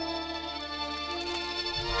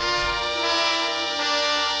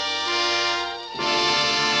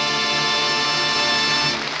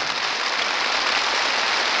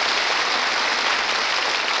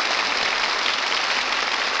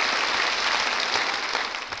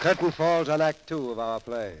 The curtain falls on Act 2 of our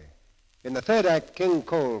play. In the third act, King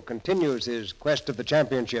Cole continues his quest of the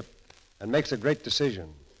championship and makes a great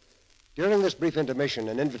decision. During this brief intermission,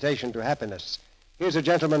 an invitation to happiness, here's a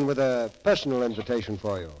gentleman with a personal invitation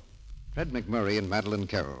for you. Fred McMurray and Madeline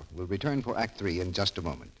Carroll will return for Act 3 in just a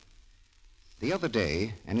moment. The other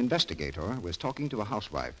day, an investigator was talking to a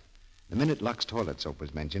housewife. The minute Lux toilet soap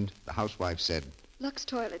was mentioned, the housewife said, Lux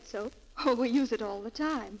toilet soap? Oh, we use it all the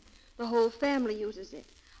time. The whole family uses it.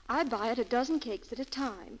 I buy it a dozen cakes at a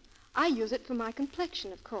time. I use it for my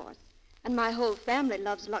complexion, of course. And my whole family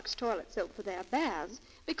loves Lux toilet soap for their baths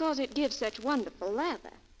because it gives such wonderful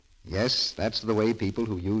lather. yes, that's the way people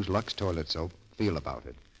who use Lux toilet soap feel about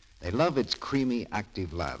it. They love its creamy,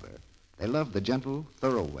 active lather. They love the gentle,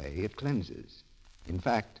 thorough way it cleanses. In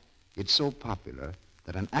fact, it's so popular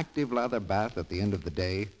that an active lather bath at the end of the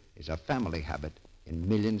day is a family habit in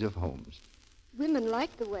millions of homes. Women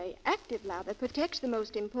like the way active lather protects the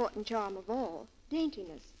most important charm of all,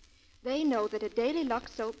 daintiness. They know that a daily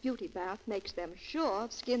Lux soap beauty bath makes them sure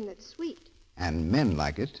of skin that's sweet. And men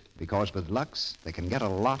like it because with Lux, they can get a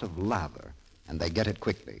lot of lather, and they get it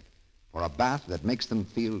quickly, for a bath that makes them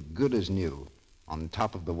feel good as new, on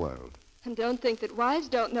top of the world. And don't think that wives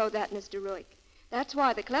don't know that, Mr. Ruick. That's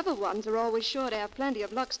why the clever ones are always sure to have plenty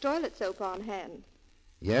of Lux toilet soap on hand.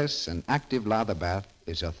 Yes, an active lather bath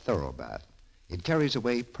is a thorough bath. It carries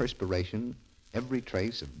away perspiration, every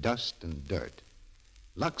trace of dust and dirt.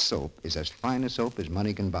 Lux soap is as fine a soap as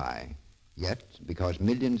money can buy. Yet, because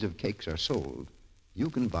millions of cakes are sold, you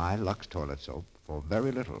can buy Lux toilet soap for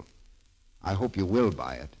very little. I hope you will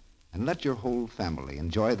buy it, and let your whole family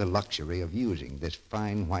enjoy the luxury of using this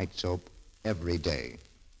fine white soap every day.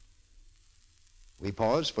 We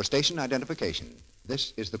pause for station identification.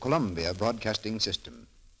 This is the Columbia Broadcasting System.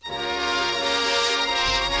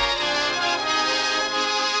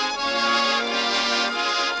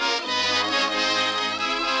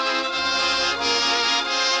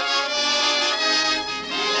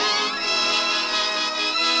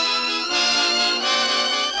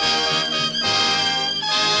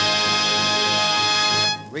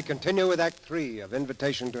 We continue with Act 3 of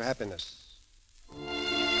Invitation to Happiness.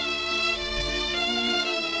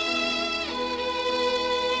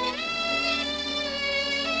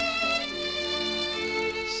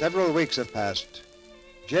 Several weeks have passed.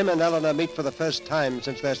 Jim and Eleanor meet for the first time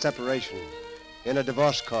since their separation in a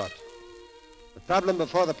divorce court. The problem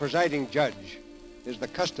before the presiding judge is the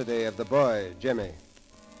custody of the boy, Jimmy.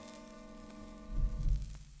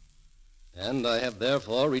 And I have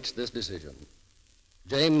therefore reached this decision.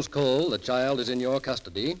 James Cole, the child, is in your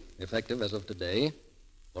custody, effective as of today,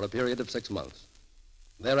 for a period of 6 months.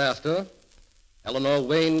 Thereafter, Eleanor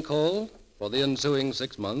Wayne Cole, for the ensuing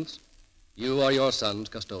 6 months, you are your son's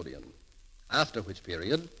custodian. After which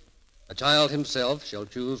period, the child himself shall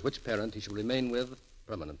choose which parent he shall remain with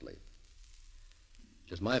permanently.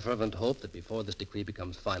 It is my fervent hope that before this decree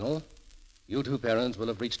becomes final, you two parents will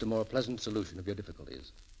have reached a more pleasant solution of your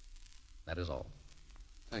difficulties. That is all.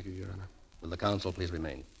 Thank you, Your Honor. Will the counsel please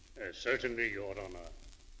remain? Certainly, Your Honor.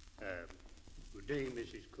 Good day,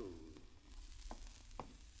 Mrs. Cole.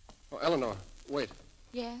 Oh, Eleanor, wait.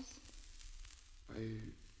 Yes?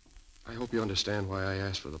 I hope you understand why I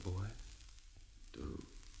asked for the boy. To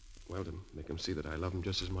make him see that I love him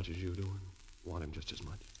just as much as you do and want him just as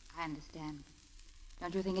much. I understand.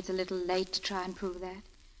 Don't you think it's a little late to try and prove that?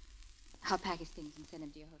 I'll pack his things and send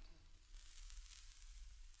him to your hotel.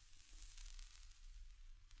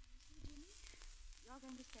 You're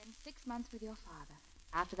going to spend 6 months with your father.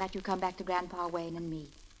 After that, you come back to Grandpa Wayne and me.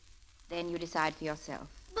 Then you decide for yourself.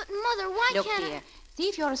 But, Mother, why Look, can't dear, see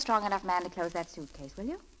if you're a strong enough man to close that suitcase, will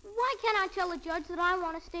you? Why can't I tell the judge that I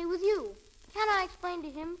want to stay with you? Can't I explain to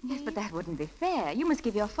him, please? Yes, but that wouldn't be fair. You must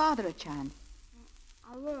give your father a chance.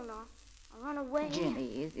 I won't. I'll run away.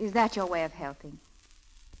 Jimmy, is that your way of helping?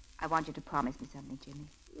 I want you to promise me something, Jimmy.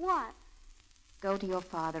 What? Go to your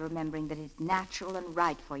father remembering that it's natural and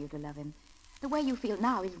right for you to love him. The way you feel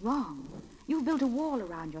now is wrong. You've built a wall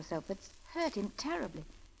around yourself that's hurt him terribly.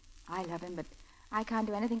 I love him, but I can't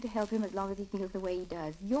do anything to help him as long as he feels the way he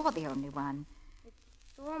does. You're the only one.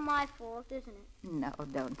 It's all my fault, isn't it? No,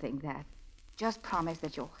 don't think that. Just promise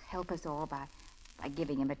that you'll help us all by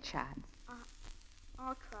giving him a chance.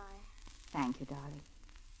 I'll try. Thank you, darling.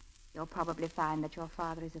 You'll probably find that your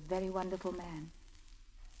father is a very wonderful man.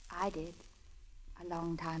 I did, a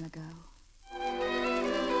long time ago.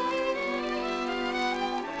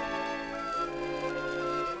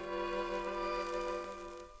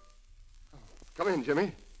 Come in,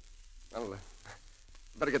 Jimmy. Well,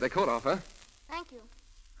 better get that coat off, huh? Thank you.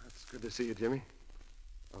 It's good to see you, Jimmy.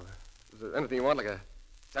 Oh, is there anything you want, like a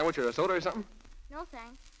sandwich or a soda or something? No,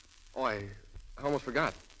 thanks. Oh, I almost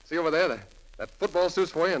forgot. See over there, that football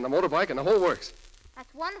suit's for you and the motorbike and the whole works.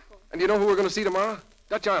 That's wonderful. And you know who we're going to see tomorrow?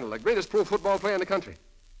 Dutch Arnold, the greatest pro football player in the country.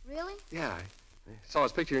 Really? Yeah, I saw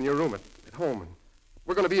his picture in your room at home, and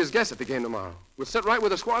we're going to be his guests at the game tomorrow. We'll sit right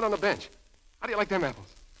with the squad on the bench. How do you like them apples?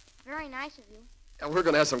 Very nice of you. Yeah, we're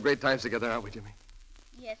going to have some great times together, aren't we, Jimmy?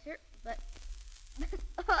 Yes, sir, but...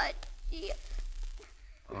 oh, gee.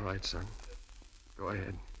 All right, son. Go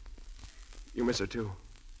ahead. You miss her, too.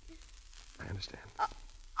 I understand.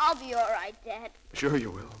 I'll be all right, Dad. Sure you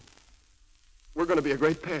will. We're going to be a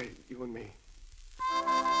great pair, you and me.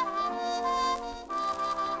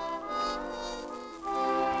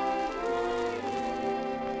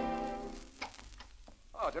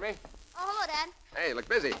 Oh, Jimmy. Oh, hello, Dad. Hey, look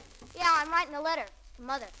busy. Yeah, I'm writing a letter to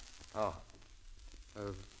Mother. Oh.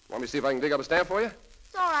 Want me to see if I can dig up a stamp for you?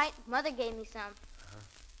 It's all right. Mother gave me some.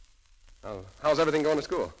 Oh, how's everything going to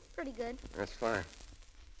school? Pretty good. That's fine.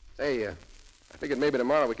 Say, I figured maybe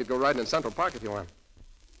tomorrow we could go riding in Central Park if you want.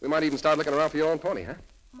 We might even start looking around for your own pony, huh?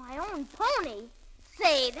 My own pony?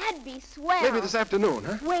 Say, that'd be swell. Maybe this afternoon,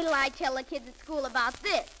 huh? Wait till I tell the kids at school about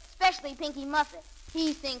this, especially Pinky Muffet.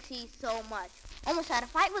 He thinks he's so much. Almost had a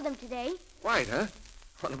fight with him today. Right, huh?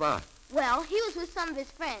 What about? Well, he was with some of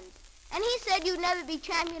his friends, and he said you'd never be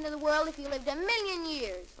champion of the world if you lived 1,000,000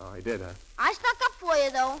 years. Oh, he did, huh? I stuck up for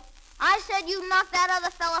you, though. I said you'd knock that other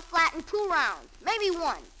fella flat in 2 rounds, maybe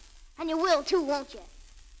 1. And you will, too, won't you?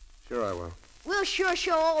 Sure I will. We'll sure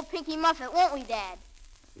show old Pinky Muffet, won't we, Dad?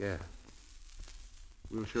 Yeah.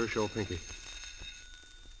 We'll sure show Pinky.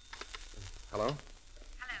 Hello?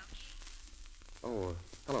 Hello, Keith. Oh,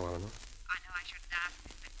 hello, Eleanor. I know I shouldn't ask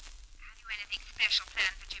this, but have you anything special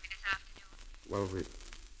planned for Jimmy this afternoon?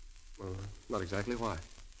 Well, not exactly. Why?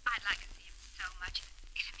 I'd like to see him so much.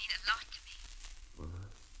 It'd mean a lot to me. Well,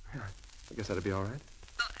 yeah, I guess that'd be all right.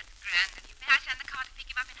 Oh, that's grand of you. May I send the car to pick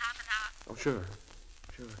him up in half an hour? Oh, sure.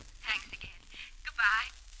 Sure. Thanks again.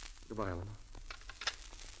 Goodbye. Goodbye, Eleanor.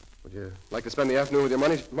 Would you like to spend the afternoon with your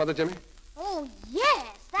mother, Jimmy? Oh, yes.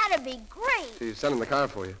 That'd be great. She's sending the car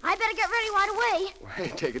for you. I better get ready right away. Well, hey,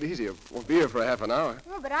 take it easy. It won't be here for a half an hour.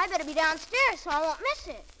 Oh, but I better be downstairs so I won't miss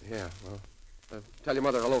it. Yeah, well, tell your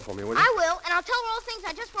mother hello for me, will you? I will, and I'll tell her all the things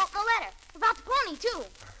I just wrote in the letter. About the pony, too.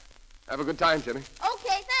 Have a good time, Jimmy.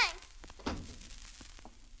 Okay, thanks.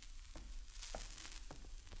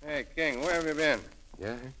 Hey, King, where have you been?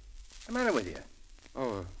 Yeah? What's the matter with you?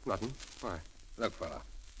 Oh, nothing. Why? Look, fella,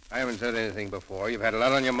 I haven't said anything before. You've had a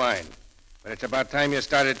lot on your mind. But it's about time you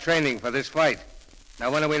started training for this fight. Now,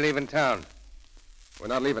 when are we leaving town? We're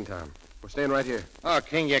not leaving town. We're staying right here. Oh,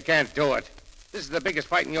 King, you can't do it. This is the biggest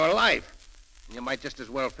fight in your life. You might just as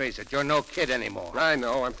well face it. You're no kid anymore. I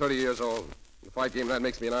know. I'm 30 years old. The fight game, that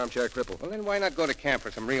makes me an armchair cripple. Well, then why not go to camp for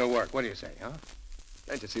some real work? What do you say, huh?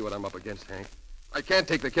 Can't you see what I'm up against, Hank? I can't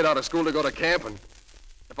take the kid out of school to go to camp, and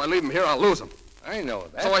if I leave him here, I'll lose him. I know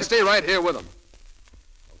that. So I stay right here with him.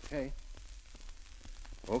 Okay.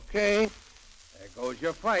 Okay. There goes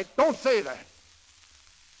your fight. Don't say that.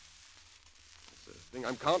 Thing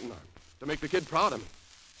I'm counting on to make the kid proud of me.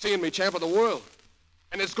 Seeing me champ of the world.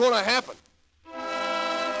 And it's going to happen.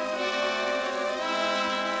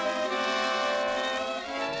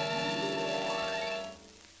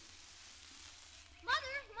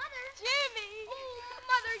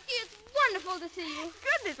 To see you.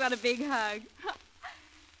 Goodness, what a big hug.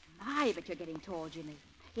 My, but you're getting tall, Jimmy.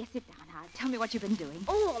 Yes, sit down, Hal. Tell me what you've been doing.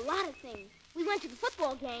 Oh, a lot of things. We went to the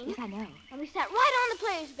football game. Yes, I know. And we sat right on the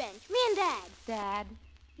players' bench, me and Dad. Dad?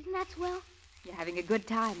 Isn't that swell? You're having a good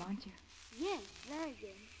time, aren't you? Yes, very good.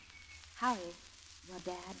 How is your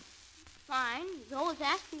dad? Fine. He's always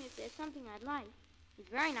asking me if there's something I'd like. He's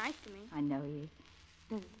very nice to me. I know he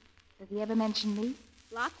is. Does he ever mention me?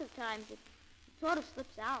 Lots of times. It sort of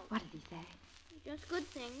slips out. What did he say? Just good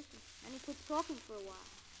things, and he quits talking for a while.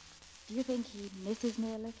 Do you think he misses me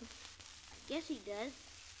a little? I guess he does.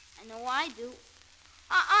 I know I do.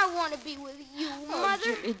 I want to be with you, Mother. Oh,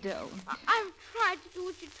 Jimmy, don't. I've tried to do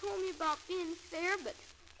what you told me about being fair, but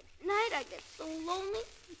at night I get so lonely.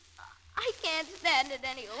 I can't stand it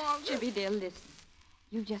any longer. Jimmy, dear, listen.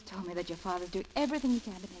 You just told me that your father's doing everything he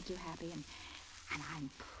can to make you happy, and I'm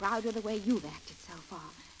proud of the way you've acted so far.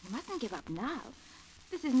 You mustn't give up now.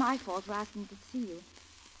 This is my fault for asking to see you.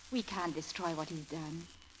 We can't destroy what he's done.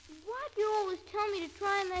 Why do you always tell me to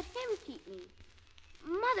try and let him keep me?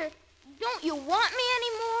 Mother, don't you want me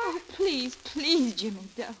anymore? Oh, please, please, Jimmy,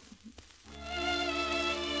 don't.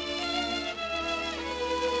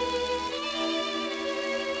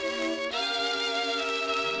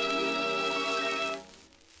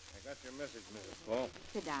 I got your message, Mrs. Paul.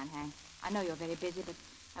 Sit down, Hank. I know you're very busy, but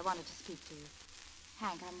I wanted to speak to you.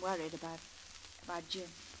 Hank, I'm worried about Jim.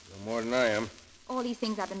 No more than I am. All these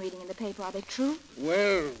things I've been reading in the paper, are they true?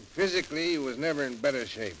 Well, physically, he was never in better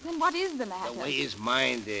shape. Then what is the matter? The way his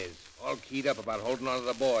mind is. All keyed up about holding on to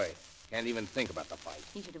the boy. Can't even think about the fight.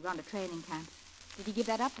 He should have gone to training camp. Did he give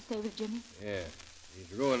that up to stay with Jimmy? Yeah.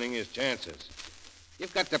 He's ruining his chances.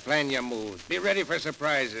 You've got to plan your moves. Be ready for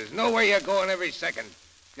surprises. Know where you're going every second.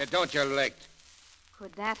 If you don't, you're licked.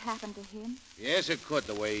 Could that happen to him? Yes, it could,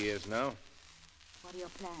 the way he is now. What are your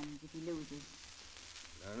plans if he loses?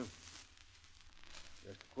 None.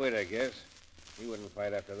 Just quit, I guess. He wouldn't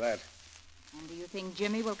fight after that. And do you think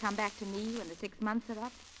Jimmy will come back to me when the 6 months are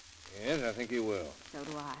up? Yes, I think he will. So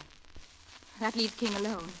do I. That leaves King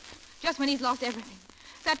alone. Just when he's lost everything.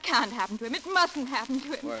 That can't happen to him. It mustn't happen to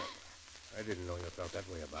him. Well, I didn't know you felt that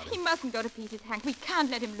way about He him. mustn't go to pieces, Hank. We can't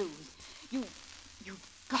let him lose. You've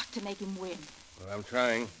got to make him win. Well, I'm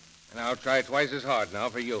trying. And I'll try twice as hard now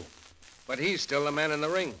for you. But he's still the man in the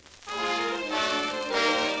ring.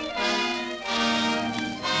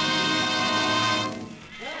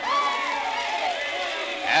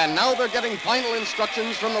 And now they're getting final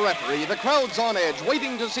instructions from the referee. The crowd's on edge,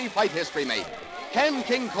 waiting to see fight history made. Can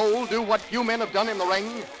King Cole do what few men have done in the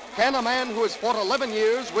ring? Can a man who has fought 11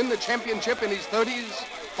 years win the championship in his 30s?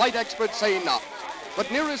 Fight experts say not. But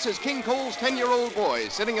nearest is King Cole's 10-year-old boy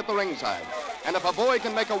sitting at the ringside. And if a boy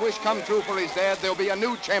can make a wish come true for his dad, there'll be a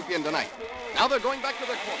new champion tonight. Now they're going back to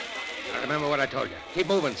their corner. Now remember what I told you. Keep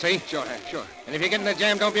moving, see? Sure, Hank, sure. And if you get in a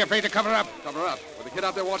jam, don't be afraid to cover up. Cover up. With the kid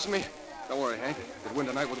out there watching me? Don't worry, Hank. I could win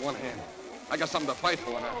tonight with one hand. I got something to fight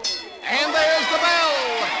for now. And there's the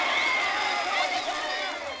bell!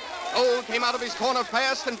 Cole came out of his corner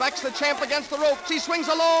fast and backs the champ against the ropes. He swings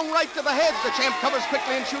a long right to the head. The champ covers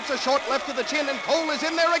quickly and shoots a short left to the chin, and Cole is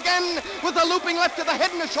in there again with a looping left to the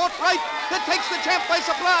head and a short right that takes the champ by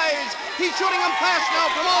surprise. He's shooting him fast now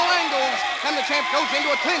from all angles, and the champ goes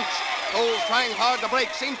into a clinch. Cole's trying hard to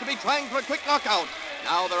break, seems to be trying for a quick knockout.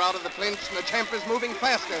 Now they're out of the clinch, and the champ is moving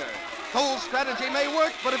faster. Cole's strategy may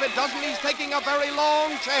work, but if it doesn't, he's taking a very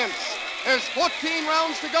long chance. There's 14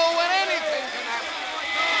 rounds to go, and anything can happen.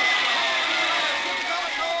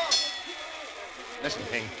 Listen,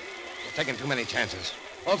 King. You're taking too many chances.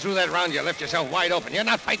 All through that round, you left yourself wide open. You're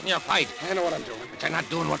not fighting your fight. I know what I'm doing. But you're not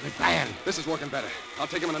doing what we planned. This is working better. I'll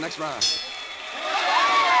take him in the next round.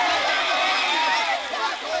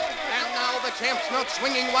 And now the champ's not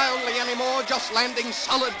swinging wildly anymore, just landing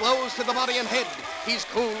solid blows to the body and head. He's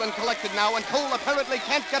cool and collected now, and Cole apparently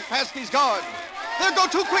can't get past his guard. There go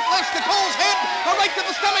two quick lefts to Cole's head, a right to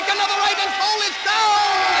the stomach, another right, and Cole is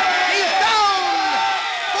down! He's down!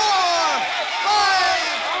 4,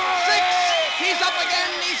 5, 6. He's up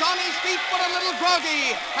again. He's on his feet, but a little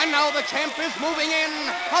groggy. And now the champ is moving in.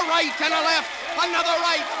 A right and a left. Another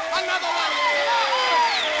right. Another right.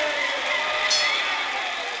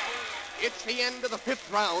 It's the end of the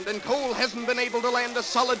 5th round, and Cole hasn't been able to land a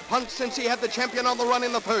solid punch since he had the champion on the run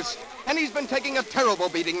in the first. And he's been taking a terrible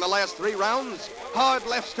beating the last 3 rounds. Hard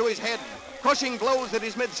lefts to his head, crushing blows at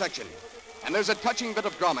his midsection. And there's a touching bit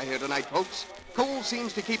of drama here tonight, folks. Cole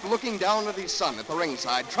seems to keep looking down at his son at the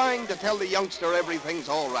ringside, trying to tell the youngster everything's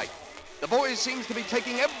all right. The boy seems to be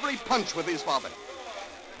taking every punch with his father.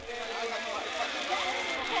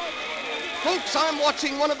 Folks, I'm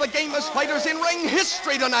watching one of the gamest fighters in ring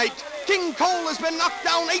history tonight. King Cole has been knocked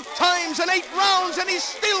down 8 times in 8 rounds, and he's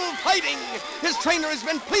still fighting. His trainer has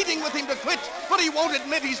been pleading with him to quit, but he won't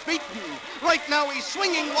admit he's beaten. Right now, he's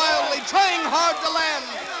swinging wildly, trying hard to land.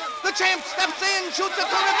 The champ steps in, shoots a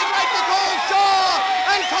terrific right to Cole's jaw,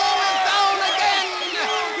 and Cole is down again.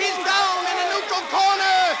 He's down in a neutral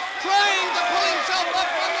corner, trying to pull himself up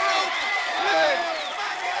from the rope.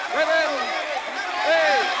 7,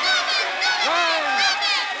 8, 9, 10.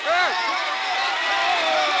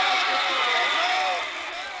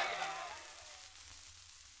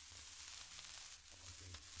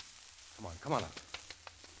 Come on up.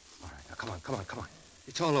 All right, now come on.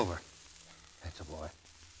 It's all over. That's a boy.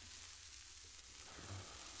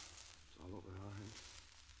 It's all over, Hank.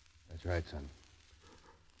 That's right, son.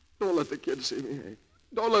 Don't let the kid see me, Hank.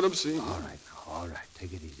 Don't let him see me. All right, now, all right.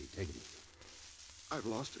 Take it easy. I've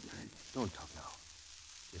lost him, Hank. Don't talk now.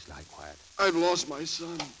 Just lie quiet. I've lost my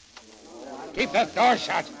son. Keep that door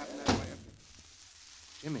shut.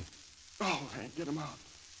 Jimmy. Oh, Hank, get him out.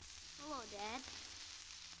 Hello, Dad.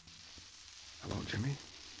 Hello, Jimmy.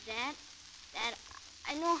 Dad,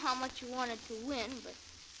 I know how much you wanted to win, but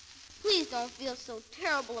please don't feel so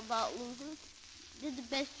terrible about losing. You did the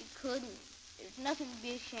best you could, and there's nothing to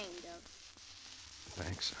be ashamed of.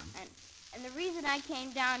 Thanks, son. And the reason I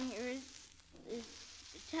came down here is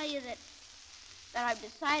to tell you that I've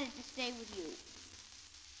decided to stay with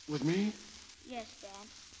you. With me? Yes, Dad.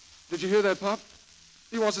 Did you hear that, Pop?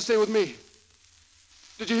 He wants to stay with me.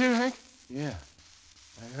 Did you hear, Hank? Yeah,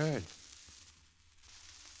 I heard.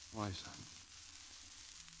 Why, son?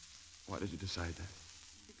 Why did you decide that?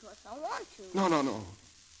 Because I want to. No.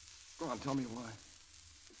 Go on, tell me why.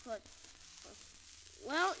 Because,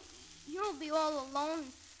 well, you'll be all alone.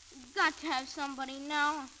 You've got to have somebody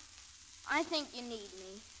now. I think you need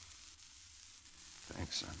me.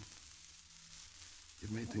 Thanks, son.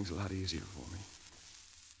 You've made things a lot easier for me.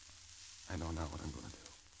 I know now what I'm going to do.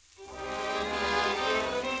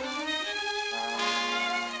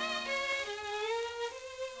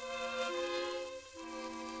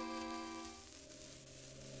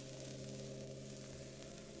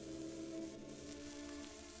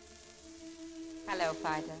 Hello,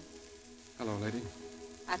 Fighter. Hello, lady.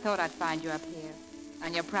 I thought I'd find you up here,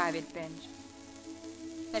 on your private bench.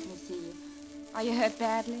 Let me see you. Are you hurt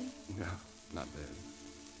badly? Yeah, not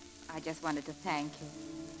bad. I just wanted to thank you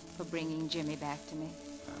for bringing Jimmy back to me.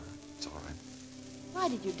 It's all right. Why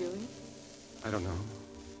did you do it? I don't know.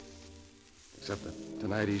 Except that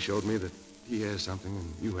tonight he showed me that he has something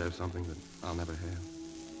and you have something that I'll never have.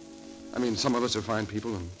 I mean, some of us are fine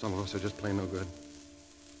people and some of us are just plain no good.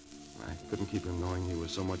 I couldn't keep him knowing he was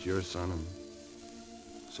so much your son and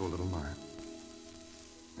so little mine.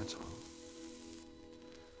 That's all.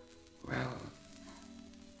 Well...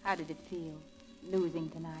 How did it feel, losing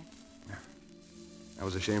tonight? I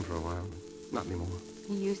was ashamed for a while, but not anymore.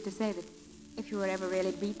 He used to say that if you were ever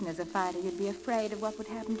really beaten as a fighter, you'd be afraid of what would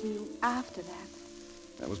happen to you after that.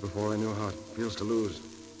 That was before I knew how it feels to lose.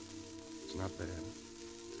 It's not bad.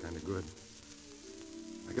 It's kind of good.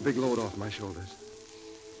 Like a big load off my shoulders.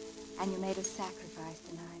 And you made a sacrifice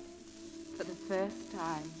tonight. For the first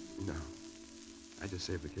time. No. I just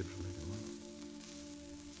saved the kid from making one.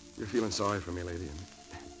 You're feeling sorry for me, lady, and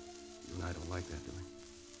you and I don't like that, do we?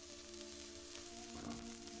 Well,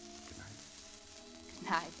 good night. Good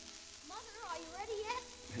night. Mother, are you ready yet?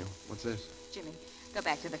 Hey, what's this? Jimmy, go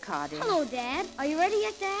back to the car, dear. Hello, Dad. Are you ready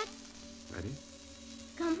yet, Dad? Ready?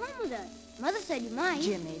 Come home with us. Mother said you might.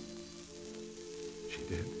 Jimmy. She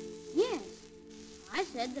did? Yes. I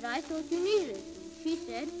said that I thought you needed us.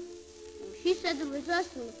 And she said there was us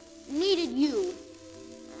who needed you.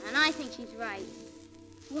 And I think she's right.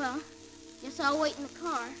 Well, guess I'll wait in the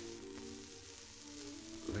car.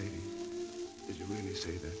 Lady, did you really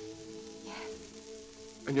say that? Yes.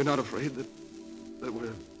 And you're not afraid that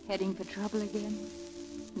we're... Heading for trouble again?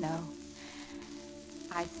 No.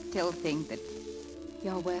 I still think that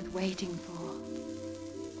you're worth waiting for.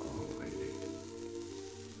 Oh, lady.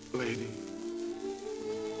 Lady.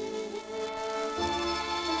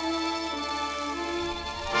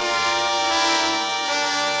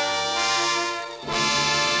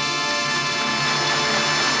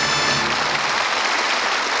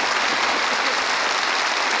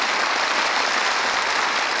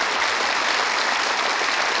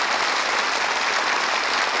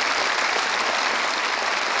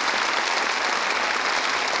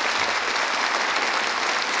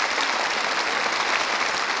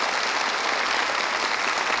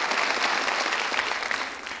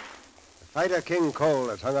 Fighter King Cole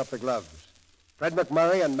has hung up the gloves. Fred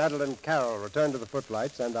McMurray and Madeline Carroll return to the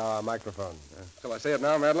footlights and our microphone. Shall I say it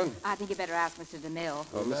now, Madeline? I think you better ask Mr.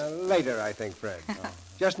 DeMille. Later, I think, Fred.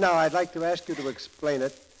 Just now, I'd like to ask you to explain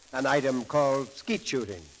an item called skeet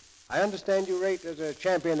shooting. I understand you rate as a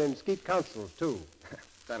champion in skeet councils, too.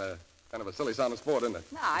 Kind of a silly sounding sport, isn't it?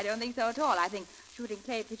 No, I don't think so at all. I think shooting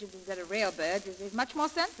clay pigeons instead of real birds is much more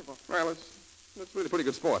sensible. Well, it's really a pretty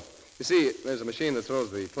good sport. You see, there's a machine that throws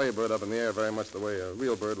the clay bird up in the air very much the way a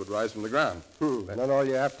real bird would rise from the ground. Then all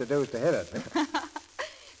you have to do is to hit it.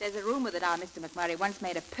 There's a rumor that our Mr. McMurray once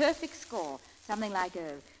made a perfect score, something like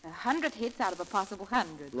 100 hits out of a possible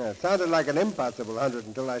 100. Yeah, it sounded like an impossible 100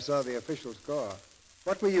 until I saw the official score.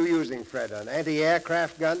 What were you using, Fred, an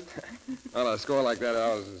anti-aircraft gun? Well, a score like that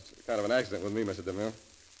is kind of an accident with me, Mr. DeMille.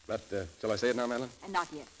 But shall I say it now, Madeline? Not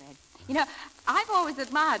yet, Fred. You know, I've always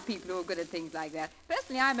admired people who are good at things like that.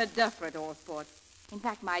 Personally, I'm a duffer at all sports. In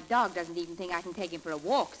fact, my dog doesn't even think I can take him for a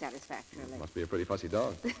walk satisfactorily. Must be a pretty fussy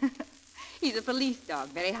dog. He's a police dog,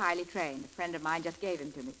 very highly trained. A friend of mine just gave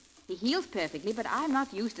him to me. He heals perfectly, but I'm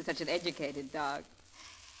not used to such an educated dog.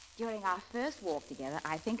 During our first walk together,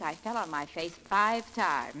 I think I fell on my face 5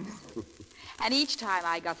 times. And each time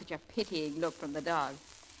I got such a pitying look from the dog.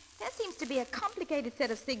 There seems to be a complicated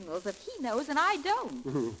set of signals that he knows and I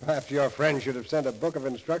don't. Perhaps your friend should have sent a book of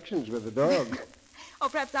instructions with the dog. Or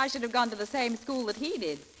perhaps I should have gone to the same school that he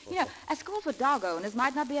did. You know, a school for dog owners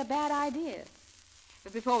might not be a bad idea.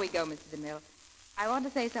 But before we go, Mr. DeMille, I want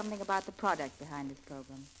to say something about the product behind this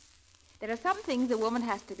program. There are some things a woman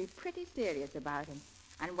has to be pretty serious about,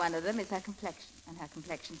 and one of them is her complexion and her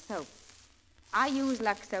complexion soap. I use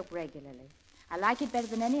Lux soap regularly. I like it better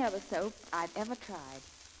than any other soap I've ever tried.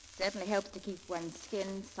 Certainly helps to keep one's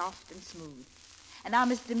skin soft and smooth. And now,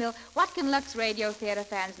 Mr. DeMille, what can Lux Radio Theater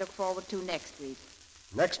fans look forward to next week?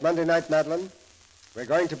 Next Monday night, Madeline, we're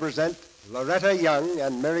going to present Loretta Young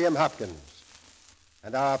and Miriam Hopkins.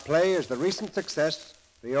 And our play is the recent success,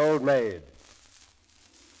 The Old Maid.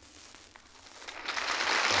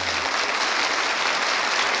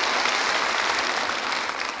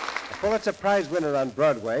 A Pulitzer Prize winner on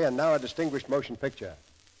Broadway and now a distinguished motion picture.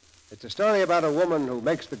 It's a story about a woman who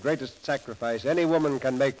makes the greatest sacrifice any woman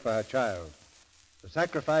can make for her child. The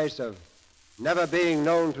sacrifice of never being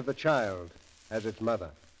known to the child as its mother.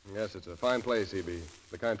 Yes, it's a fine play, C.B.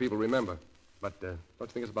 The kind people remember. But don't you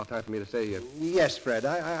think it's about time for me to say here? Yes, Fred,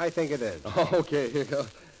 I think it is. Oh, okay, here you go.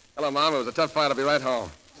 Hello, Mom. It was a tough fight. I'll be right home.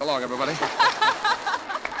 So long, everybody. Good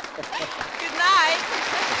night.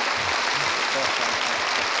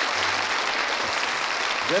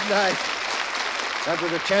 Good night. That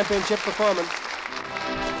was a championship performance.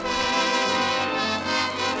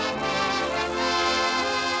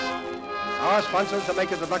 Our sponsors, the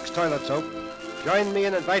makers of Lux Toilet Soap, join me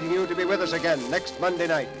in inviting you to be with us again next Monday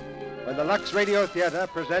night when the Lux Radio Theater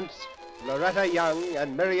presents Loretta Young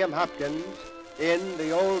and Miriam Hopkins in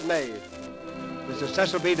The Old Maid. This is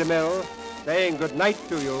Cecil B. DeMille saying good night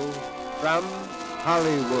to you from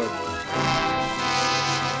Hollywood.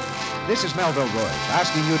 This is Melville Roy,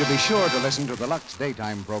 asking you to be sure to listen to the Lux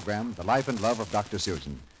daytime program, The Life and Love of Dr.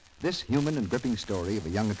 Susan. This human and gripping story of a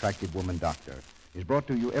young, attractive woman doctor is brought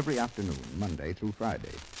to you every afternoon, Monday through Friday.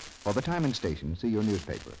 For the time and station, see your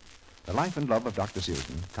newspaper. The Life and Love of Dr.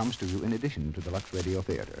 Susan comes to you in addition to the Lux Radio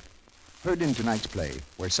Theater. Heard in tonight's play,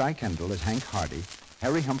 where Cy Kendall as Hank Hardy,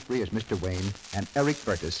 Harry Humphrey as Mr. Wayne, and Eric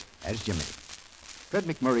Burtis as Jimmy. Fred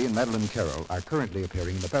McMurray and Madeline Carroll are currently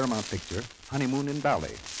appearing in the Paramount picture Honeymoon in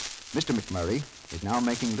Bali. Mr. McMurray is now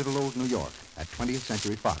making Little Old New York at 20th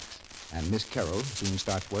Century Fox, and Miss Carroll soon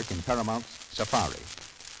starts work in Paramount's Safari.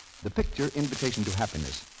 The picture Invitation to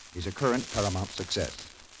Happiness is a current Paramount success.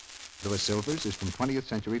 Louis Silvers is from 20th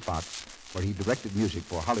Century Fox, where he directed music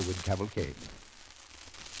for Hollywood Cavalcade.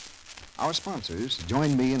 Our sponsors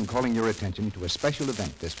join me in calling your attention to a special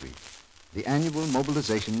event this week, the annual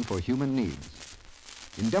Mobilization for Human Needs.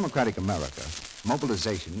 In democratic America,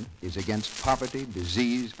 mobilization is against poverty,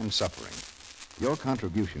 disease, and suffering. Your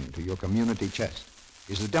contribution to your community chest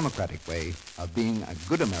is the democratic way of being a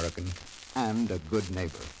good American and a good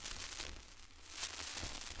neighbor.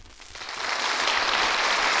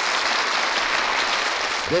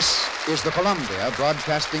 This is the Columbia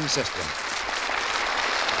Broadcasting System.